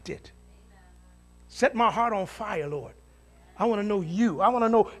distracted. Amen. Set my heart on fire, Lord. I want to know you. I want to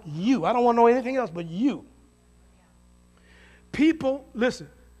know you. I don't want to know anything else but you. People, listen,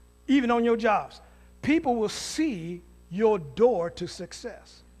 even on your jobs, people will see your door to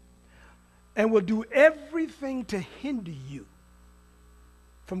success and will do everything to hinder you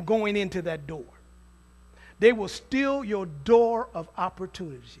from going into that door. They will steal your door of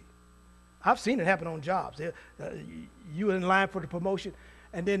opportunity. I've seen it happen on jobs. You in line for the promotion,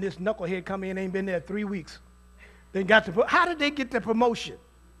 and then this knucklehead come in, ain't been there 3 weeks. They got the, how did they get the promotion?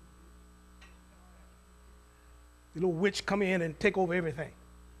 The little witch come in and take over everything.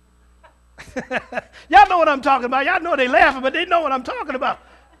 Y'all know what I'm talking about. Y'all know they laughing, but they know what I'm talking about.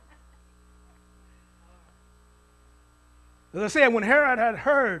 As I said, when Herod had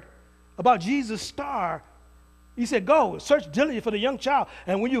heard about Jesus' star, he said, go, search diligently for the young child,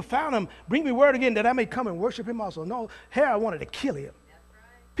 and when you found him, bring me word again that I may come and worship him also. No, Herod wanted to kill him.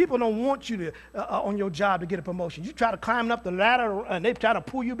 Right. People don't want you to, on your job to get a promotion. You try to climb up the ladder, and they try to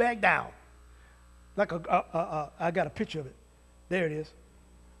pull you back down. Like I got a picture of it. There it is.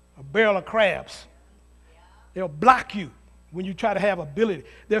 A barrel of crabs. Yeah. They'll block you when you try to have ability.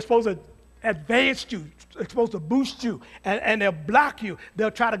 They're supposed to advance you, they're supposed to boost you, and they'll block you.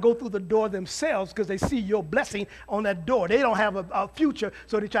 They'll try to go through the door themselves because they see your blessing on that door. They don't have a future,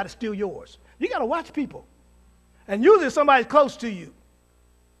 so they try to steal yours. You got to watch people. And usually somebody's close to you.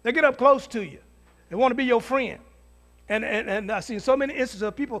 They get up close to you. They want to be your friend. And I've seen so many instances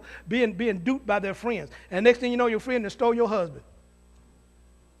of people being duped by their friends. And next thing you know, your friend has stole your husband.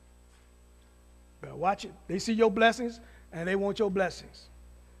 Better watch it. They see your blessings, and they want your blessings.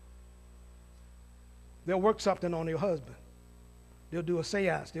 They'll work something on your husband. They'll do a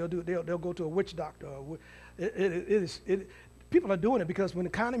seance. They'll go to a witch doctor. People are doing it because when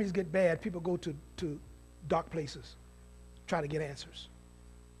economies get bad, people go to dark places, try to get answers.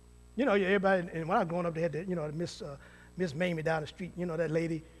 You know, everybody. And when I was growing up, they had Miss Mamie down the street. You know that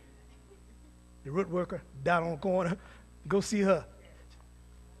lady, the root worker down on the corner. Go see her.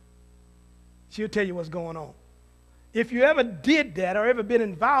 She'll tell you what's going on. if you ever did that or ever been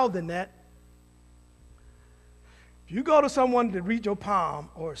involved in that, if you go to someone to read your palm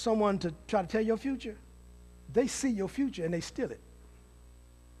or someone to try to tell your future, they see your future and they steal it.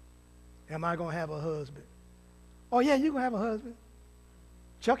 Am I going to have a husband? Oh, yeah, you're going to have a husband.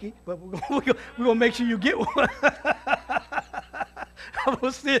 Chucky, but we're going to make sure you get one. I'm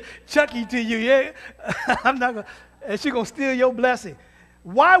going to send Chucky to you, yeah? I'm not going to, and she's going to steal your blessing.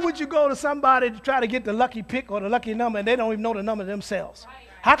 Why would you go to somebody to try to get the lucky pick or the lucky number and they don't even know the number themselves? Right.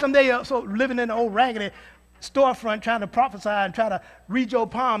 How come they are so living in the old raggedy storefront trying to prophesy and try to read your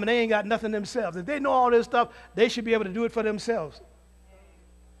palm and they ain't got nothing themselves? If they know all this stuff, they should be able to do it for themselves.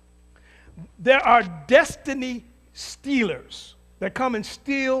 There are destiny stealers that come and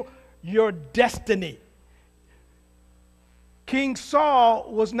steal your destiny. King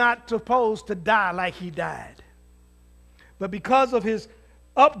Saul was not supposed to die like he died. But because of his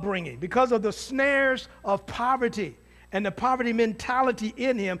upbringing, because of the snares of poverty and the poverty mentality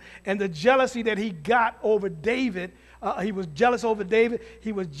in him and the jealousy that he got over David, he was jealous over David.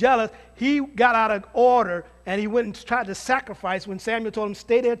 He was jealous. He got out of order and he went and tried to sacrifice. When Samuel told him,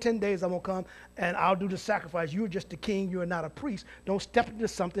 stay there 10 days, I'm going to come and I'll do the sacrifice. You're just a king. You're not a priest. Don't step into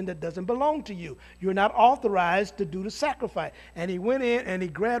something that doesn't belong to you. You're not authorized to do the sacrifice. And he went in and he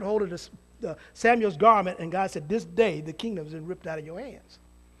grabbed hold of Samuel's garment, and God said, this day the kingdom has been ripped out of your hands.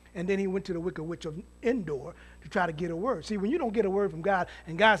 And then he went to the wicked witch of Endor to try to get a word. See, when you don't get a word from God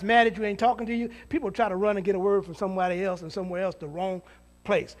and God's mad at you, ain't talking to you, people try to run and get a word from somebody else and somewhere else, the wrong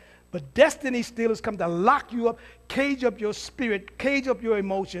place. But destiny stealers come to lock you up, cage up your spirit, cage up your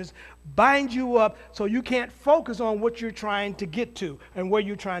emotions, bind you up so you can't focus on what you're trying to get to and where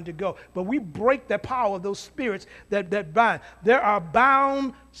you're trying to go. But we break the power of those spirits that bind. There are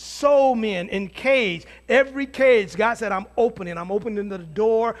bound soul men in cage. Every cage, God said, I'm opening the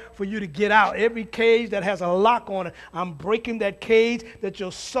door for you to get out. Every cage that has a lock on it, I'm breaking that cage that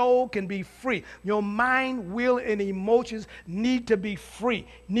your soul can be free. Your mind, will, and emotions need to be free,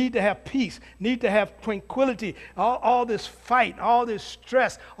 need to have peace, need to have tranquility. All this fight, all this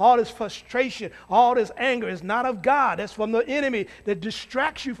stress, all this frustration, all this anger is not of God. That's from the enemy that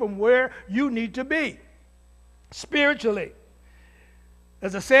distracts you from where you need to be spiritually.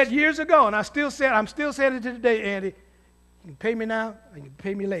 As I said years ago, and I'm still saying it to today, Andy, you can pay me now, or you can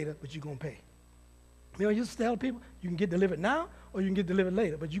pay me later, but you're going to pay. You know, you used to tell people, you can get delivered now, or you can get delivered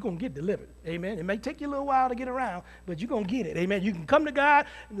later, but you're going to get delivered. Amen. It may take you a little while to get around, but you're going to get it. Amen. You can come to God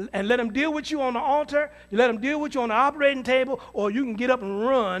and let him deal with you on the altar. You let him deal with you on the operating table, or you can get up and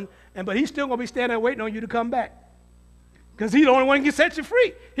run, but he's still going to be standing there waiting on you to come back. Because he's the only one who can set you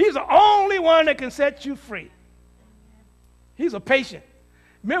free. He's the only one that can set you free. He's a patient.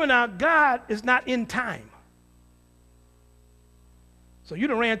 Remember now, God is not in time. So you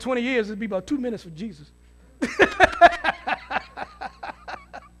done ran 20 years, it'd be about 2 minutes for Jesus.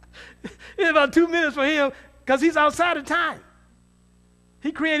 It's about 2 minutes for him because he's outside of time.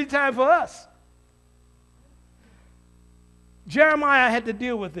 He created time for us. Jeremiah had to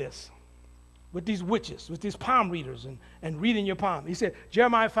deal with this, with these witches, with these palm readers and reading your palm. He said,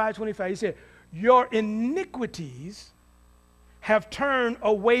 Jeremiah 5:25, he said, your iniquities have turned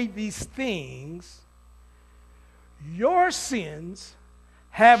away these things. Your sins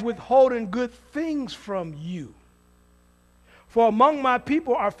have withholden good things from you. For among my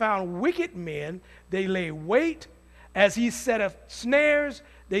people are found wicked men. They lay wait. As he set a snares,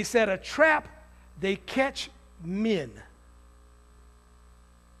 they set a trap. They catch men.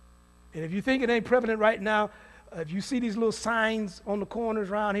 And if you think it ain't prevalent right now, if you see these little signs on the corners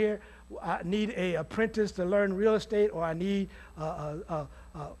around here, I need an apprentice to learn real estate, or I need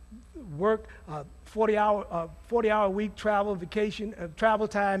work 40-hour week travel, vacation, travel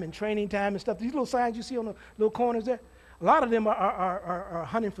time and training time and stuff. These little signs you see on the little corners there, a lot of them are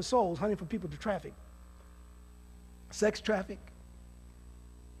hunting for souls, hunting for people to traffic. Sex traffic.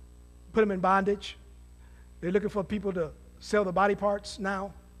 Put them in bondage. They're looking for people to sell the body parts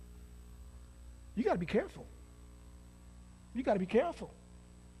now. You got to be careful. You got to be careful.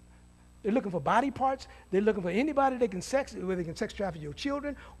 They're looking for body parts. They're looking for anybody they can sex, whether they can sex traffic your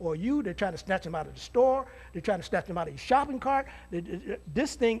children or you. They're trying to snatch them out of the store. They're trying to snatch them out of your shopping cart.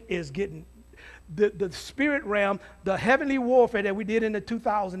 This thing is getting, the spirit realm, the heavenly warfare that we did in the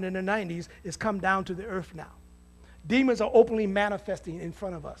 2000s and the 90s is come down to the earth now. Demons are openly manifesting in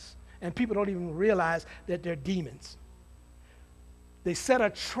front of us, and people don't even realize that they're demons. They set a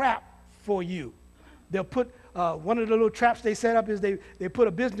trap for you. They'll put, one of the little traps they set up is they put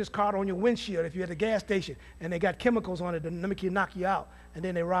a business card on your windshield if you're at a gas station, and they got chemicals on it to make you knock you out, and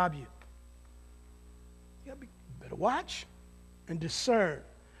then they rob you. You better watch and discern.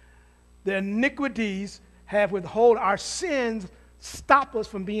 The iniquities have withhold. Our sins stop us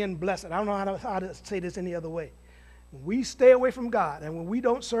from being blessed. I don't know how to say this any other way. When we stay away from God, and when we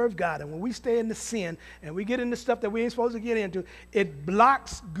don't serve God, and when we stay in the sin, and we get into stuff that we ain't supposed to get into, it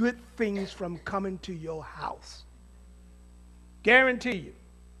blocks good things from coming to your house. Guarantee you.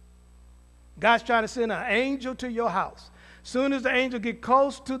 God's trying to send an angel to your house. Soon as the angel get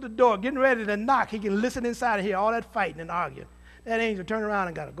close to the door, getting ready to knock, he can listen inside and hear all that fighting and arguing. That angel turn around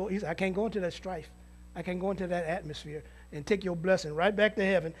and got to go. He said, I can't go into that strife. I can't go into that atmosphere and take your blessing right back to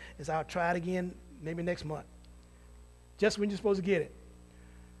heaven. As I'll try it again maybe next month. Just when you're supposed to get it.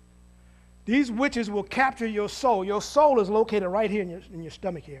 These witches will capture your soul. Your soul is located right here in your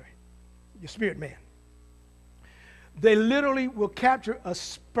stomach area, your spirit man. They literally will capture a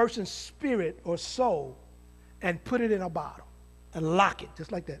person's spirit or soul and put it in a bottle and lock it,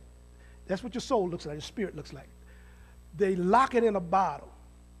 just like that. That's what your soul looks like, your spirit looks like. They lock it in a bottle.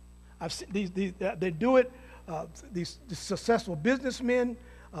 I've seen they do it, these successful businessmen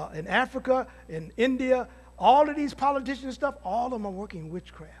in Africa, in India, all of these politicians and stuff, all of them are working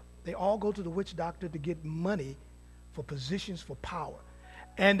witchcraft. They all go to the witch doctor to get money for positions, for power.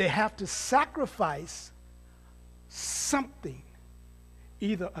 And they have to sacrifice something,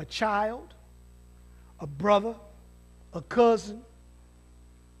 either a child, a brother, a cousin,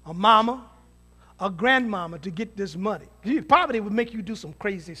 a mama, a grandmama to get this money. Poverty would make you do some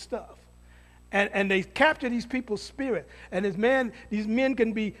crazy stuff. And they capture these people's spirit. And these men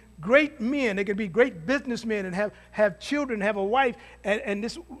can be great men. They can be great businessmen and have children, have a wife. And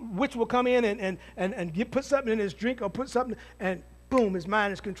this witch will come in and put something in his drink or put something, and boom, his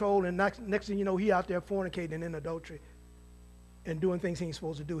mind is controlled. And next thing you know, he out there fornicating in adultery and doing things he ain't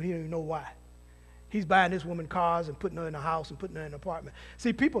supposed to do. He don't even know why. He's buying this woman cars and putting her in a house and putting her in an apartment.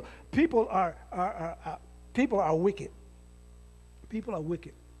 See, people are wicked. People are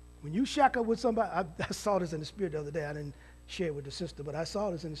wicked. When you shack up with somebody, I saw this in the spirit the other day. I didn't share it with the sister, but I saw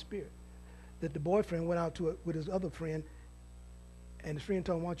this in the spirit. That the boyfriend went out with his other friend, and his friend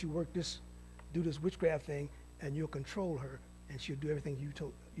told him, why don't you do this witchcraft thing, and you'll control her, and she'll do everything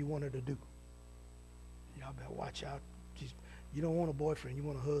you want her to do. Y'all better watch out. You don't want a boyfriend, you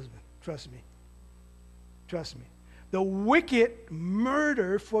want a husband. Trust me. Trust me. The wicked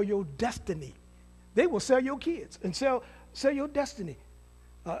murder for your destiny. They will sell your kids and sell your destiny.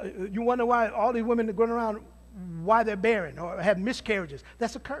 You wonder why all these women are going around, why they're barren or have miscarriages.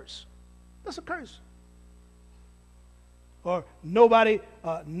 That's a curse. That's a curse. Or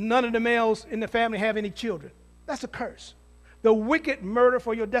none of the males in the family have any children. That's a curse. The wicked murder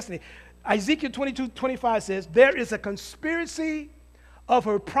for your destiny. Ezekiel 22:25 says, there is a conspiracy of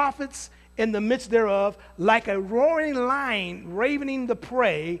her prophets in the midst thereof, like a roaring lion ravening the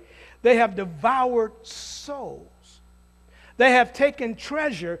prey. They have devoured souls. They have taken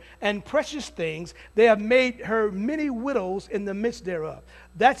treasure and precious things. They have made her many widows in the midst thereof.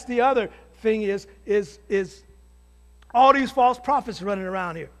 That's the other thing is all these false prophets running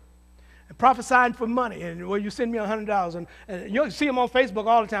around here and prophesying for money. And well, you send me $100, and you'll see them on Facebook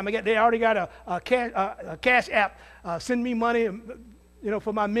all the time. They already got a cash app. Send me money,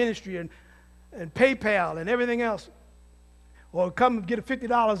 for my ministry and PayPal and everything else. Or come get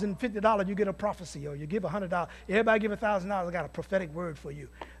 $50, and $50 you get a prophecy, or you give $100. Everybody give $1,000. I got a prophetic word for you.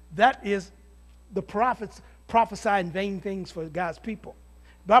 That is the prophets prophesying vain things for God's people.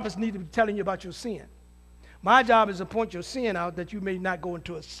 Prophets need to be telling you about your sin. My job is to point your sin out that you may not go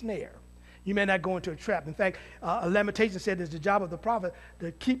into a snare. You may not go into a trap. In fact, a lamentation said it's the job of the prophet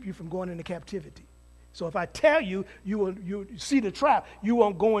to keep you from going into captivity. So if I tell you, you see the trap, you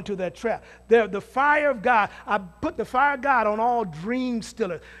won't go into that trap. The fire of God, I put the fire of God on all dream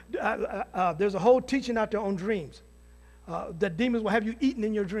stealers. There's a whole teaching out there on dreams. That demons will have you eating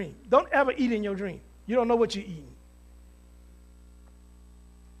in your dream. Don't ever eat in your dream. You don't know what you're eating.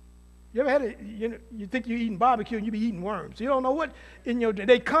 You ever had you think you're eating barbecue and you be eating worms. You don't know what in your dream.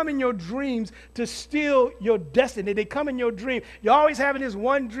 They come in your dreams to steal your destiny. They come in your dream. You're always having this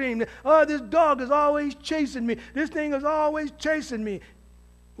one dream. Oh, this dog is always chasing me. This thing is always chasing me.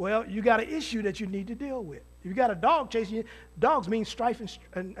 Well, you got an issue that you need to deal with. If you got a dog chasing you, dogs mean strife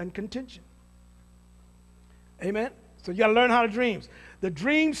and contention. Amen? So you got to learn how to dreams. The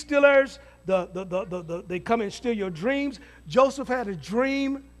dream stealers, they come and steal your dreams. Joseph had a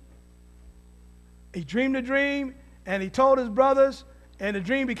dream. He dreamed a dream, and he told his brothers, and the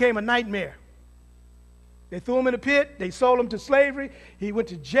dream became a nightmare. They threw him in a pit. They sold him to slavery. He went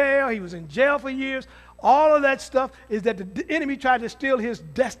to jail. He was in jail for years. All of that stuff is that the enemy tried to steal his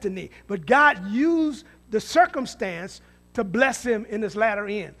destiny. But God used the circumstance to bless him in this latter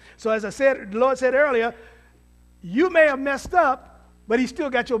end. So as I said, the Lord said earlier, you may have messed up, but he still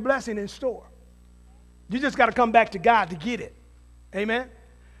got your blessing in store. You just got to come back to God to get it. Amen?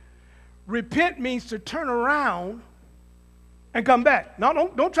 Repent means to turn around and come back.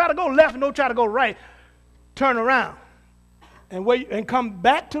 No, don't try to go left and don't try to go right. Turn around and come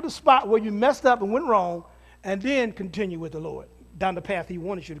back to the spot where you messed up and went wrong, and then continue with the Lord down the path he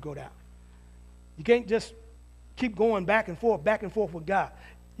wanted you to go down. You can't just keep going back and forth with God.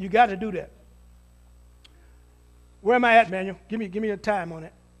 You got to do that. Where am I at, Manuel? Give me a time on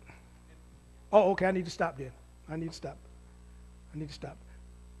it. Oh, okay, I need to stop then. I need to stop.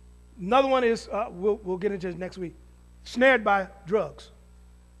 Another one is, we'll get into this next week, snared by drugs,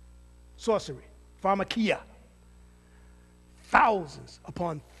 sorcery, pharmakia. Thousands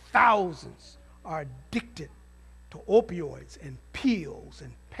upon thousands are addicted to opioids and pills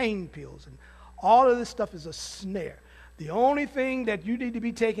and pain pills, and all of this stuff is a snare. The only thing that you need to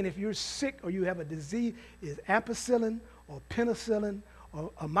be taking if you're sick or you have a disease is ampicillin or penicillin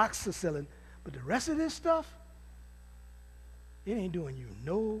or amoxicillin. But the rest of this stuff, it ain't doing you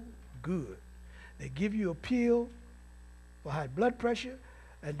no good. They give you a pill for high blood pressure,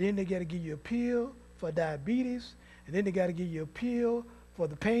 and then they got to give you a pill for diabetes, and then they got to give you a pill for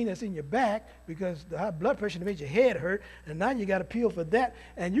the pain that's in your back because the high blood pressure makes your head hurt, and now you got a pill for that,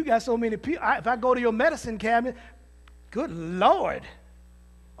 and you got so many pills. If I go to your medicine cabinet, good Lord,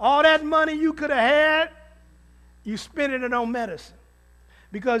 all that money you could have had, you spending it on medicine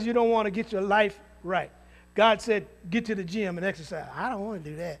because you don't want to get your life right. God said, get to the gym and exercise. I don't want to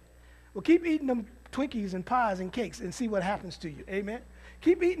do that. Well, keep eating them Twinkies and pies and cakes and see what happens to you. Amen?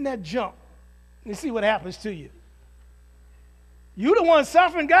 Keep eating that junk and see what happens to you. You the one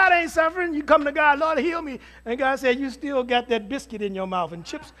suffering. God ain't suffering. You come to God, Lord, heal me. And God said, you still got that biscuit in your mouth and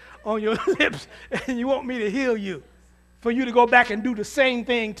chips on your lips, and you want me to heal you for you to go back and do the same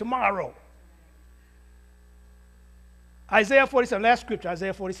thing tomorrow. Isaiah 47, last scripture,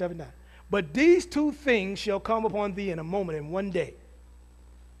 Isaiah 47:9. But these two things shall come upon thee in a moment, in one day.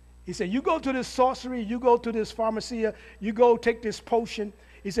 He said, you go to this sorcery, you go to this pharmacia, you go take this potion.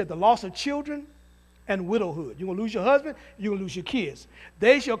 He said, the loss of children and widowhood. You're going to lose your husband, you're going to lose your kids.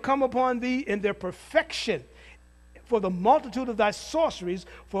 They shall come upon thee in their perfection for the multitude of thy sorceries,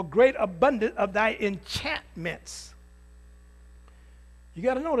 for great abundance of thy enchantments. You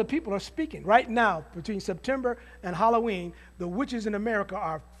got to know that people are speaking. Right now, between September and Halloween, the witches in America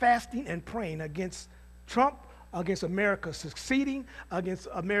are fasting and praying against Trump, against America succeeding, against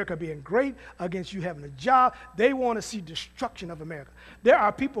America being great, against you having a job. They want to see destruction of America. There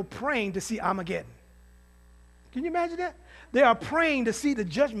are people praying to see Armageddon. Can you imagine that? They are praying to see the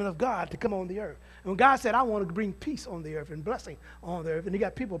judgment of God to come on the earth. And when God said, I want to bring peace on the earth and blessing on the earth, and you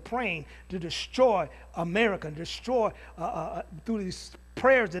got people praying to destroy America and destroy through these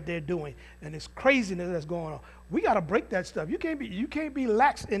prayers that they're doing and this craziness that's going on. We got to break that stuff. You can't be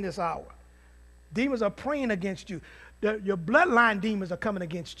lax in this hour. Demons are praying against you. Your bloodline demons are coming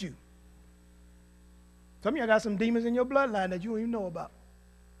against you. Some of you got some demons in your bloodline that you don't even know about.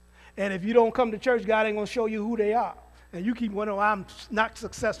 And if you don't come to church, God ain't going to show you who they are. And you keep wondering why I'm not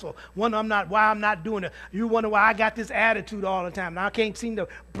successful, why I'm not doing it. You wonder why I got this attitude all the time. Now I can't seem to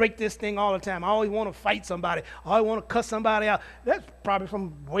break this thing all the time. I always want to fight somebody. I always want to cuss somebody out. That's probably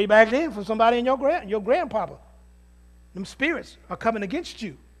from way back then, from somebody in your grandpapa. Them spirits are coming against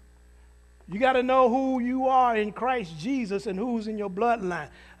you. You got to know who you are in Christ Jesus and who's in your bloodline.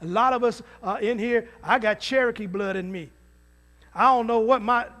 A lot of us in here, I got Cherokee blood in me. I don't know what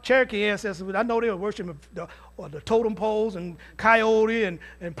my Cherokee ancestors were. I know they were worshiping the totem poles and coyote and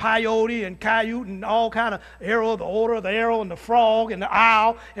peyote and coyote and all kind of arrow, the order of the arrow and the frog and the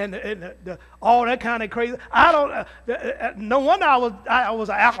owl and the all that kind of crazy. No wonder I was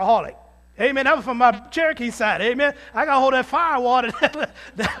an alcoholic. Amen. That was from my Cherokee side. Amen. I got hold of that fire water.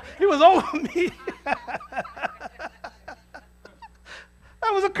 It was over me. That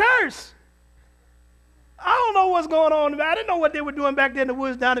was a curse. I don't know what's going on. I didn't know what they were doing back there in the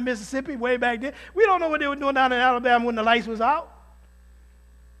woods down in Mississippi, way back there. We don't know what they were doing down in Alabama when the lights was out.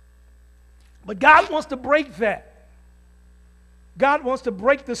 But God wants to break that. God wants to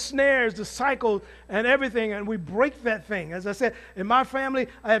break the snares, the cycle, and everything, and we break that thing. As I said, in my family,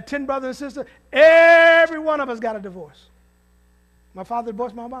 I have 10 brothers and sisters. Every one of us got a divorce. My father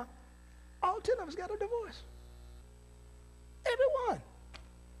divorced my mom. All 10 of us got a divorce. Everyone.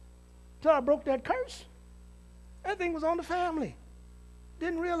 Until I broke that curse. Everything was on the family.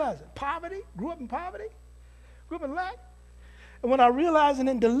 Didn't realize it. Poverty. Grew up in poverty. Grew up in lack. And when I realized it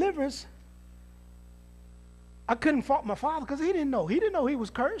in deliverance, I couldn't fault my father because he didn't know. He didn't know he was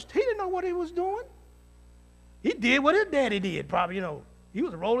cursed. He didn't know what he was doing. He did what his daddy did, probably, He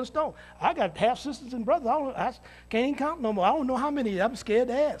was a rolling stone. I got half sisters and brothers. I can't even count no more. I don't know how many. I'm scared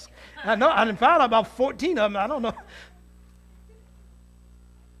to ask. I know I done found out about 14 of them. I don't know.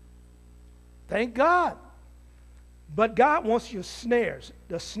 Thank God. But God wants your snares.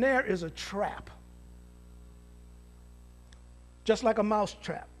 The snare is a trap. Just like a mouse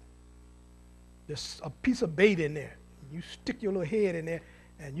trap. There's a piece of bait in there. You stick your little head in there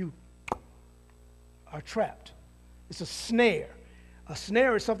and you are trapped. It's a snare. A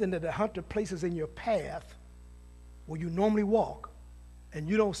snare is something that the hunter places in your path where you normally walk and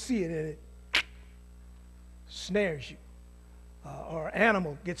you don't see it and it snares you. Or an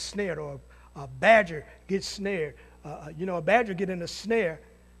animal gets snared, or a badger gets snared. A badger get in a snare,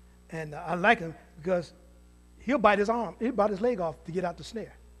 and I like him because he'll bite his leg off to get out the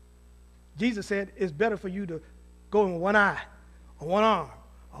snare. Jesus said it's better for you to go in one eye, or one arm,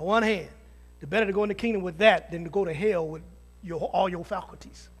 or one hand. It's better to go in the kingdom with that than to go to hell with all your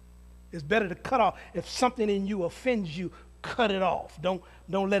faculties. It's better to cut off. If something in you offends you, cut it off. Don't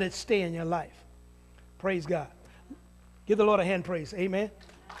let it stay in your life. Praise God. Give the Lord a hand praise. Amen.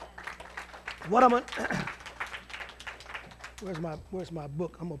 Where's my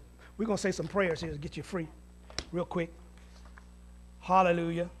book? We're gonna say some prayers here to get you free, real quick.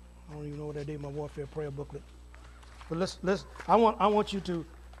 Hallelujah. I don't even know what I did in my warfare prayer booklet. But let's. I want you to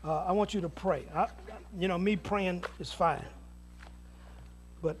pray. Me praying is fine.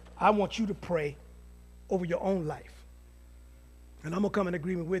 But I want you to pray over your own life. And I'm going to come in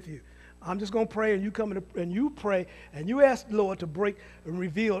agreement with you. I'm just going to pray, and you come in and you pray, and you ask the Lord to break and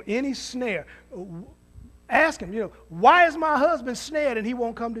reveal any snare. Ask him, why is my husband snared and he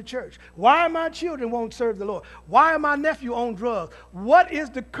won't come to church? Why my children won't serve the Lord? Why my nephew on drugs? What is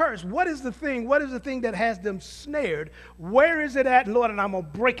the curse? What is the thing? What is the thing that has them snared? Where is it at, Lord? And I'm going to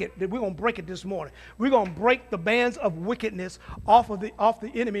break it. We're going to break it this morning. We're going to break the bands of wickedness off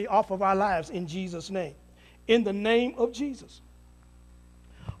the enemy, off of our lives in Jesus' name. In the name of Jesus.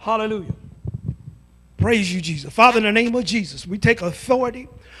 Hallelujah. Praise you, Jesus. Father, in the name of Jesus, we take authority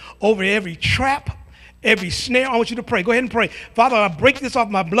over every trap, every snare. I want you to pray. Go ahead and pray. Father, I break this off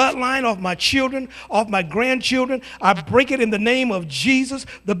my bloodline, off my children, off my grandchildren. I break it in the name of Jesus.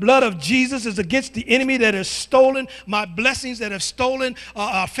 The blood of Jesus is against the enemy that has stolen my blessings, that have stolen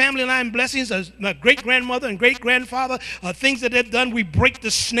our family line blessings, as my great-grandmother and great-grandfather, things that they've done. We break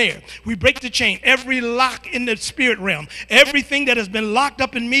the snare. We break the chain. Every lock in the spirit realm, everything that has been locked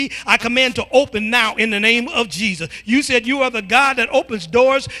up in me, I command to open now in the name of Jesus. You said you are the God that opens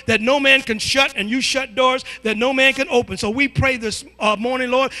doors that no man can shut, and you shut doors that no man can open. So we pray this morning,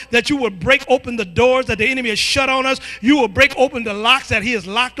 Lord, that you will break open the doors that the enemy has shut on us. You will break open the locks that he has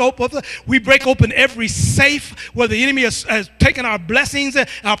locked open. We break open every safe where the enemy has taken our blessings and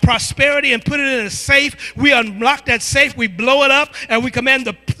our prosperity and put it in a safe. We unlock that safe, we blow it up, and we command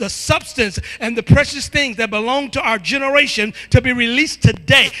the substance and the precious things that belong to our generation to be released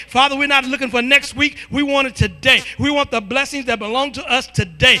today. Father, we're not looking for next week. We want it today. We want the blessings that belong to us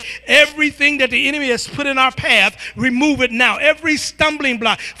today. Everything that the enemy has put in our path, remove it now. Every stumbling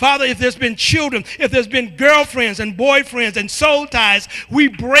block. Father, if there's been children, if there's been girlfriends and boyfriends and soul ties, we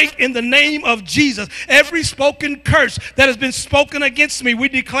break in the name of Jesus. Every spoken curse that has been spoken against me, we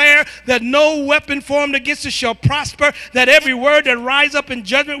declare that no weapon formed against us shall prosper, that every word that rise up in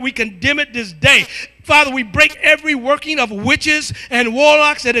judgment, we condemn it this day. Father, we break every working of witches and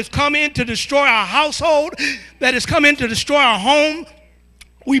warlocks that has come in to destroy our household, that has come in to destroy our home.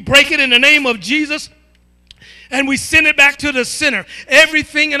 We break it in the name of Jesus. And we send it back to the center.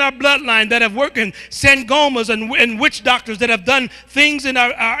 Everything in our bloodline that have worked in sangomas and witch doctors that have done things in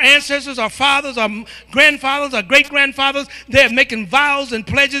our ancestors, our fathers, our grandfathers, our great-grandfathers, they are making vows and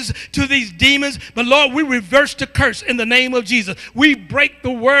pledges to these demons. But Lord, we reverse the curse in the name of Jesus. We break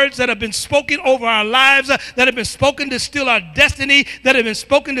the words that have been spoken over our lives, that have been spoken to steal our destiny, that have been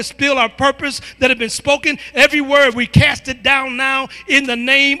spoken to steal our purpose, that have been spoken. Every word, we cast it down now in the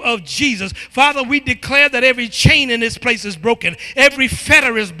name of Jesus. Father, we declare that every chain in this place is broken. Every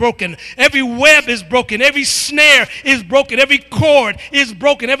fetter is broken. Every web is broken. Every snare is broken. Every cord is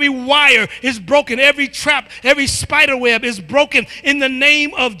broken. Every wire is broken. Every trap, every spider web is broken in the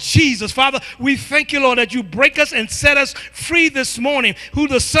name of Jesus. Father, we thank you, Lord, that you break us and set us free this morning. Who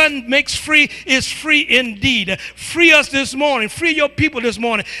the Son makes free is free indeed. Free us this morning. Free your people this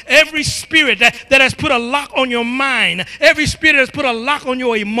morning. Every spirit that has put a lock on your mind, every spirit that has put a lock on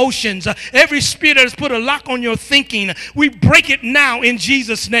your emotions, every spirit that has put a lock on your your thinking. We break it now in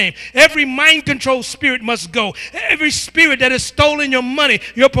Jesus' name. Every mind control spirit must go. Every spirit that has stolen your money,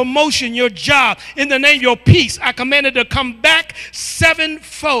 your promotion, your job, in the name of your peace, I command it to come back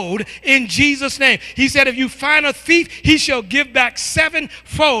sevenfold in Jesus' name. He said, if you find a thief, he shall give back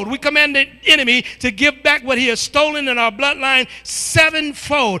sevenfold. We command the enemy to give back what he has stolen in our bloodline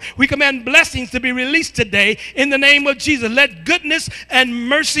sevenfold. We command blessings to be released today in the name of Jesus. Let goodness and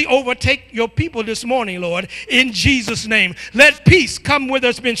mercy overtake your people this morning, Lord, in Jesus' name. Let peace come where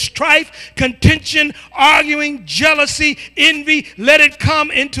there's been strife, contention, arguing, jealousy, envy. Let it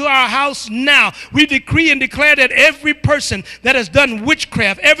come into our house now. We decree and declare that every person that has done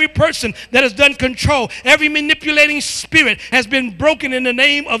witchcraft, every person that has done control, every manipulating spirit has been broken in the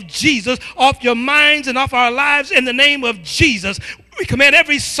name of Jesus off your minds and off our lives in the name of Jesus. We command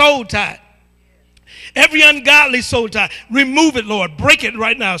every soul tie, every ungodly soul tie, remove it, Lord. Break it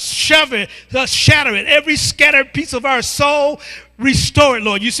right now. Shove it, shatter it. Every scattered piece of our soul, restore it,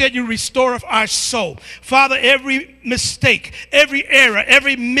 Lord. You said you restore our soul. Father, every mistake, every error,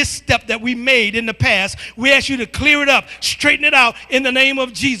 every misstep that we made in the past, we ask you to clear it up, straighten it out in the name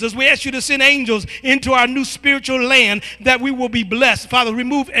of Jesus. We ask you to send angels into our new spiritual land that we will be blessed. Father,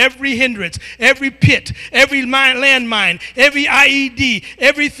 remove every hindrance, every pit, every landmine, every IED,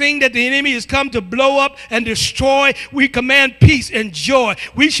 everything that the enemy has come to blow up and destroy. We command peace and joy.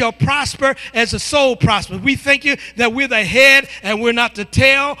 We shall prosper as the soul prospers. We thank you that we're the head and we're not the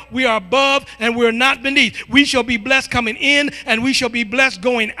tail. We are above and we're not beneath. We shall be blessed coming in and we shall be blessed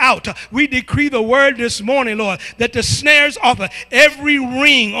going out. We decree the word this morning, Lord, that the snares offer every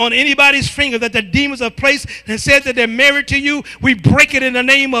ring on anybody's finger that the demons have placed and said that they're married to you, we break it in the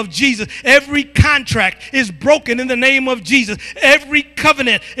name of Jesus. Every contract is broken in the name of Jesus. Every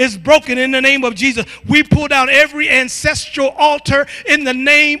covenant is broken in the name of Jesus. We pull down every ancestral altar in the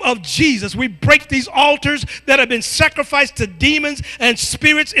name of Jesus. We break these altars that have been sacrificed to demons and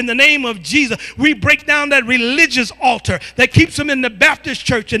spirits in the name of Jesus. We break down that religious altar that keeps them in the Baptist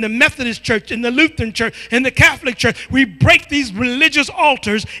church, in the Methodist church, in the Lutheran church, in the Catholic church. We break these religious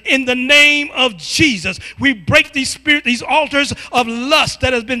altars in the name of Jesus. We break these altars of lust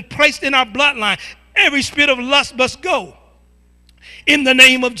that has been placed in our bloodline. Every spirit of lust must go in the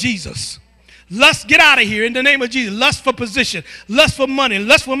name of Jesus. Lust, get out of here in the name of Jesus. Lust for position, lust for money,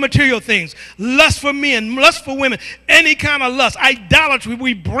 lust for material things, lust for men, lust for women, any kind of lust, idolatry,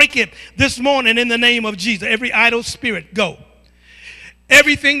 we break it this morning in the name of Jesus. Every idle spirit, go.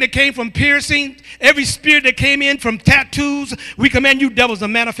 Everything that came from piercing, every spirit that came in from tattoos, we command you devils to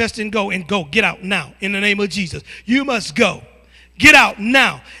manifest and go, get out now in the name of Jesus. You must go. Get out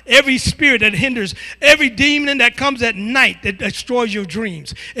now. Every spirit that hinders, every demon that comes at night that destroys your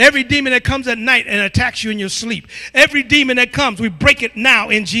dreams, every demon that comes at night and attacks you in your sleep, every demon that comes, we break it now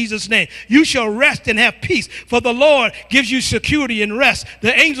in Jesus' name. You shall rest and have peace, for the Lord gives you security and rest.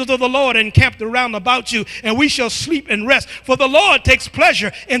 The angels of the Lord are encamped around about you, and we shall sleep and rest, for the Lord takes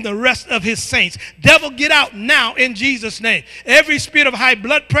pleasure in the rest of his saints. Devil, get out now in Jesus' name. Every spirit of high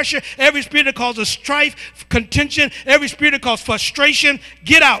blood pressure, every spirit that causes strife, contention, every spirit that causes frustration,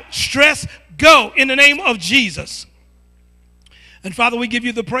 get out. Stress, go in the name of Jesus. And Father, we give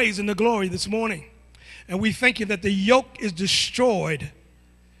you the praise and the glory this morning. And we thank you that the yoke is destroyed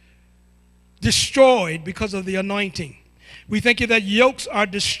because of the anointing. We thank you that yokes are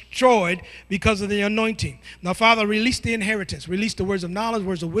destroyed because of the anointing. Now, Father, release the inheritance. Release the words of knowledge,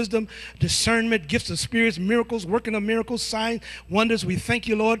 words of wisdom, discernment, gifts of spirits, miracles, working of miracles, signs, wonders. We thank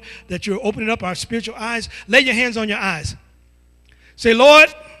you, Lord, that you're opening up our spiritual eyes. Lay your hands on your eyes. Say, Lord,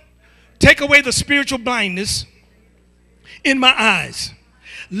 take away the spiritual blindness in my eyes.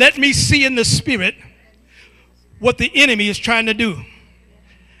 Let me see in the spirit what the enemy is trying to do.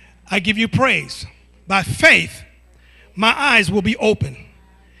 I give you praise. By faith, my eyes will be open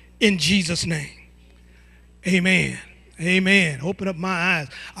in Jesus' name. Amen. Amen. Open up my eyes.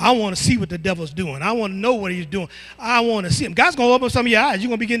 I want to see what the devil's doing. I want to know what he's doing. I want to see him. God's going to open up some of your eyes. You're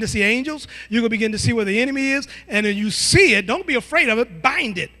going to begin to see angels. You're going to begin to see where the enemy is. And when you see it, don't be afraid of it.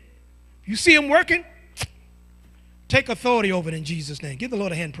 Bind it. You see him working? Take authority over it in Jesus' name. Give the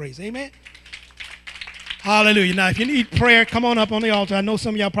Lord a hand praise. Amen. Hallelujah. Now, if you need prayer, come on up on the altar. I know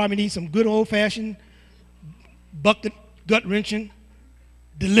some of y'all probably need some good old-fashioned bucket, gut-wrenching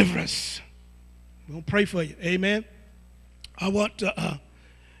deliverance. We're going to pray for you. Amen. I want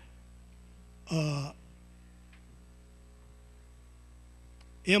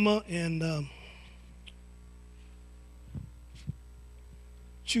Emma and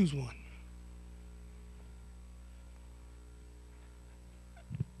choose one.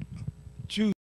 Choose.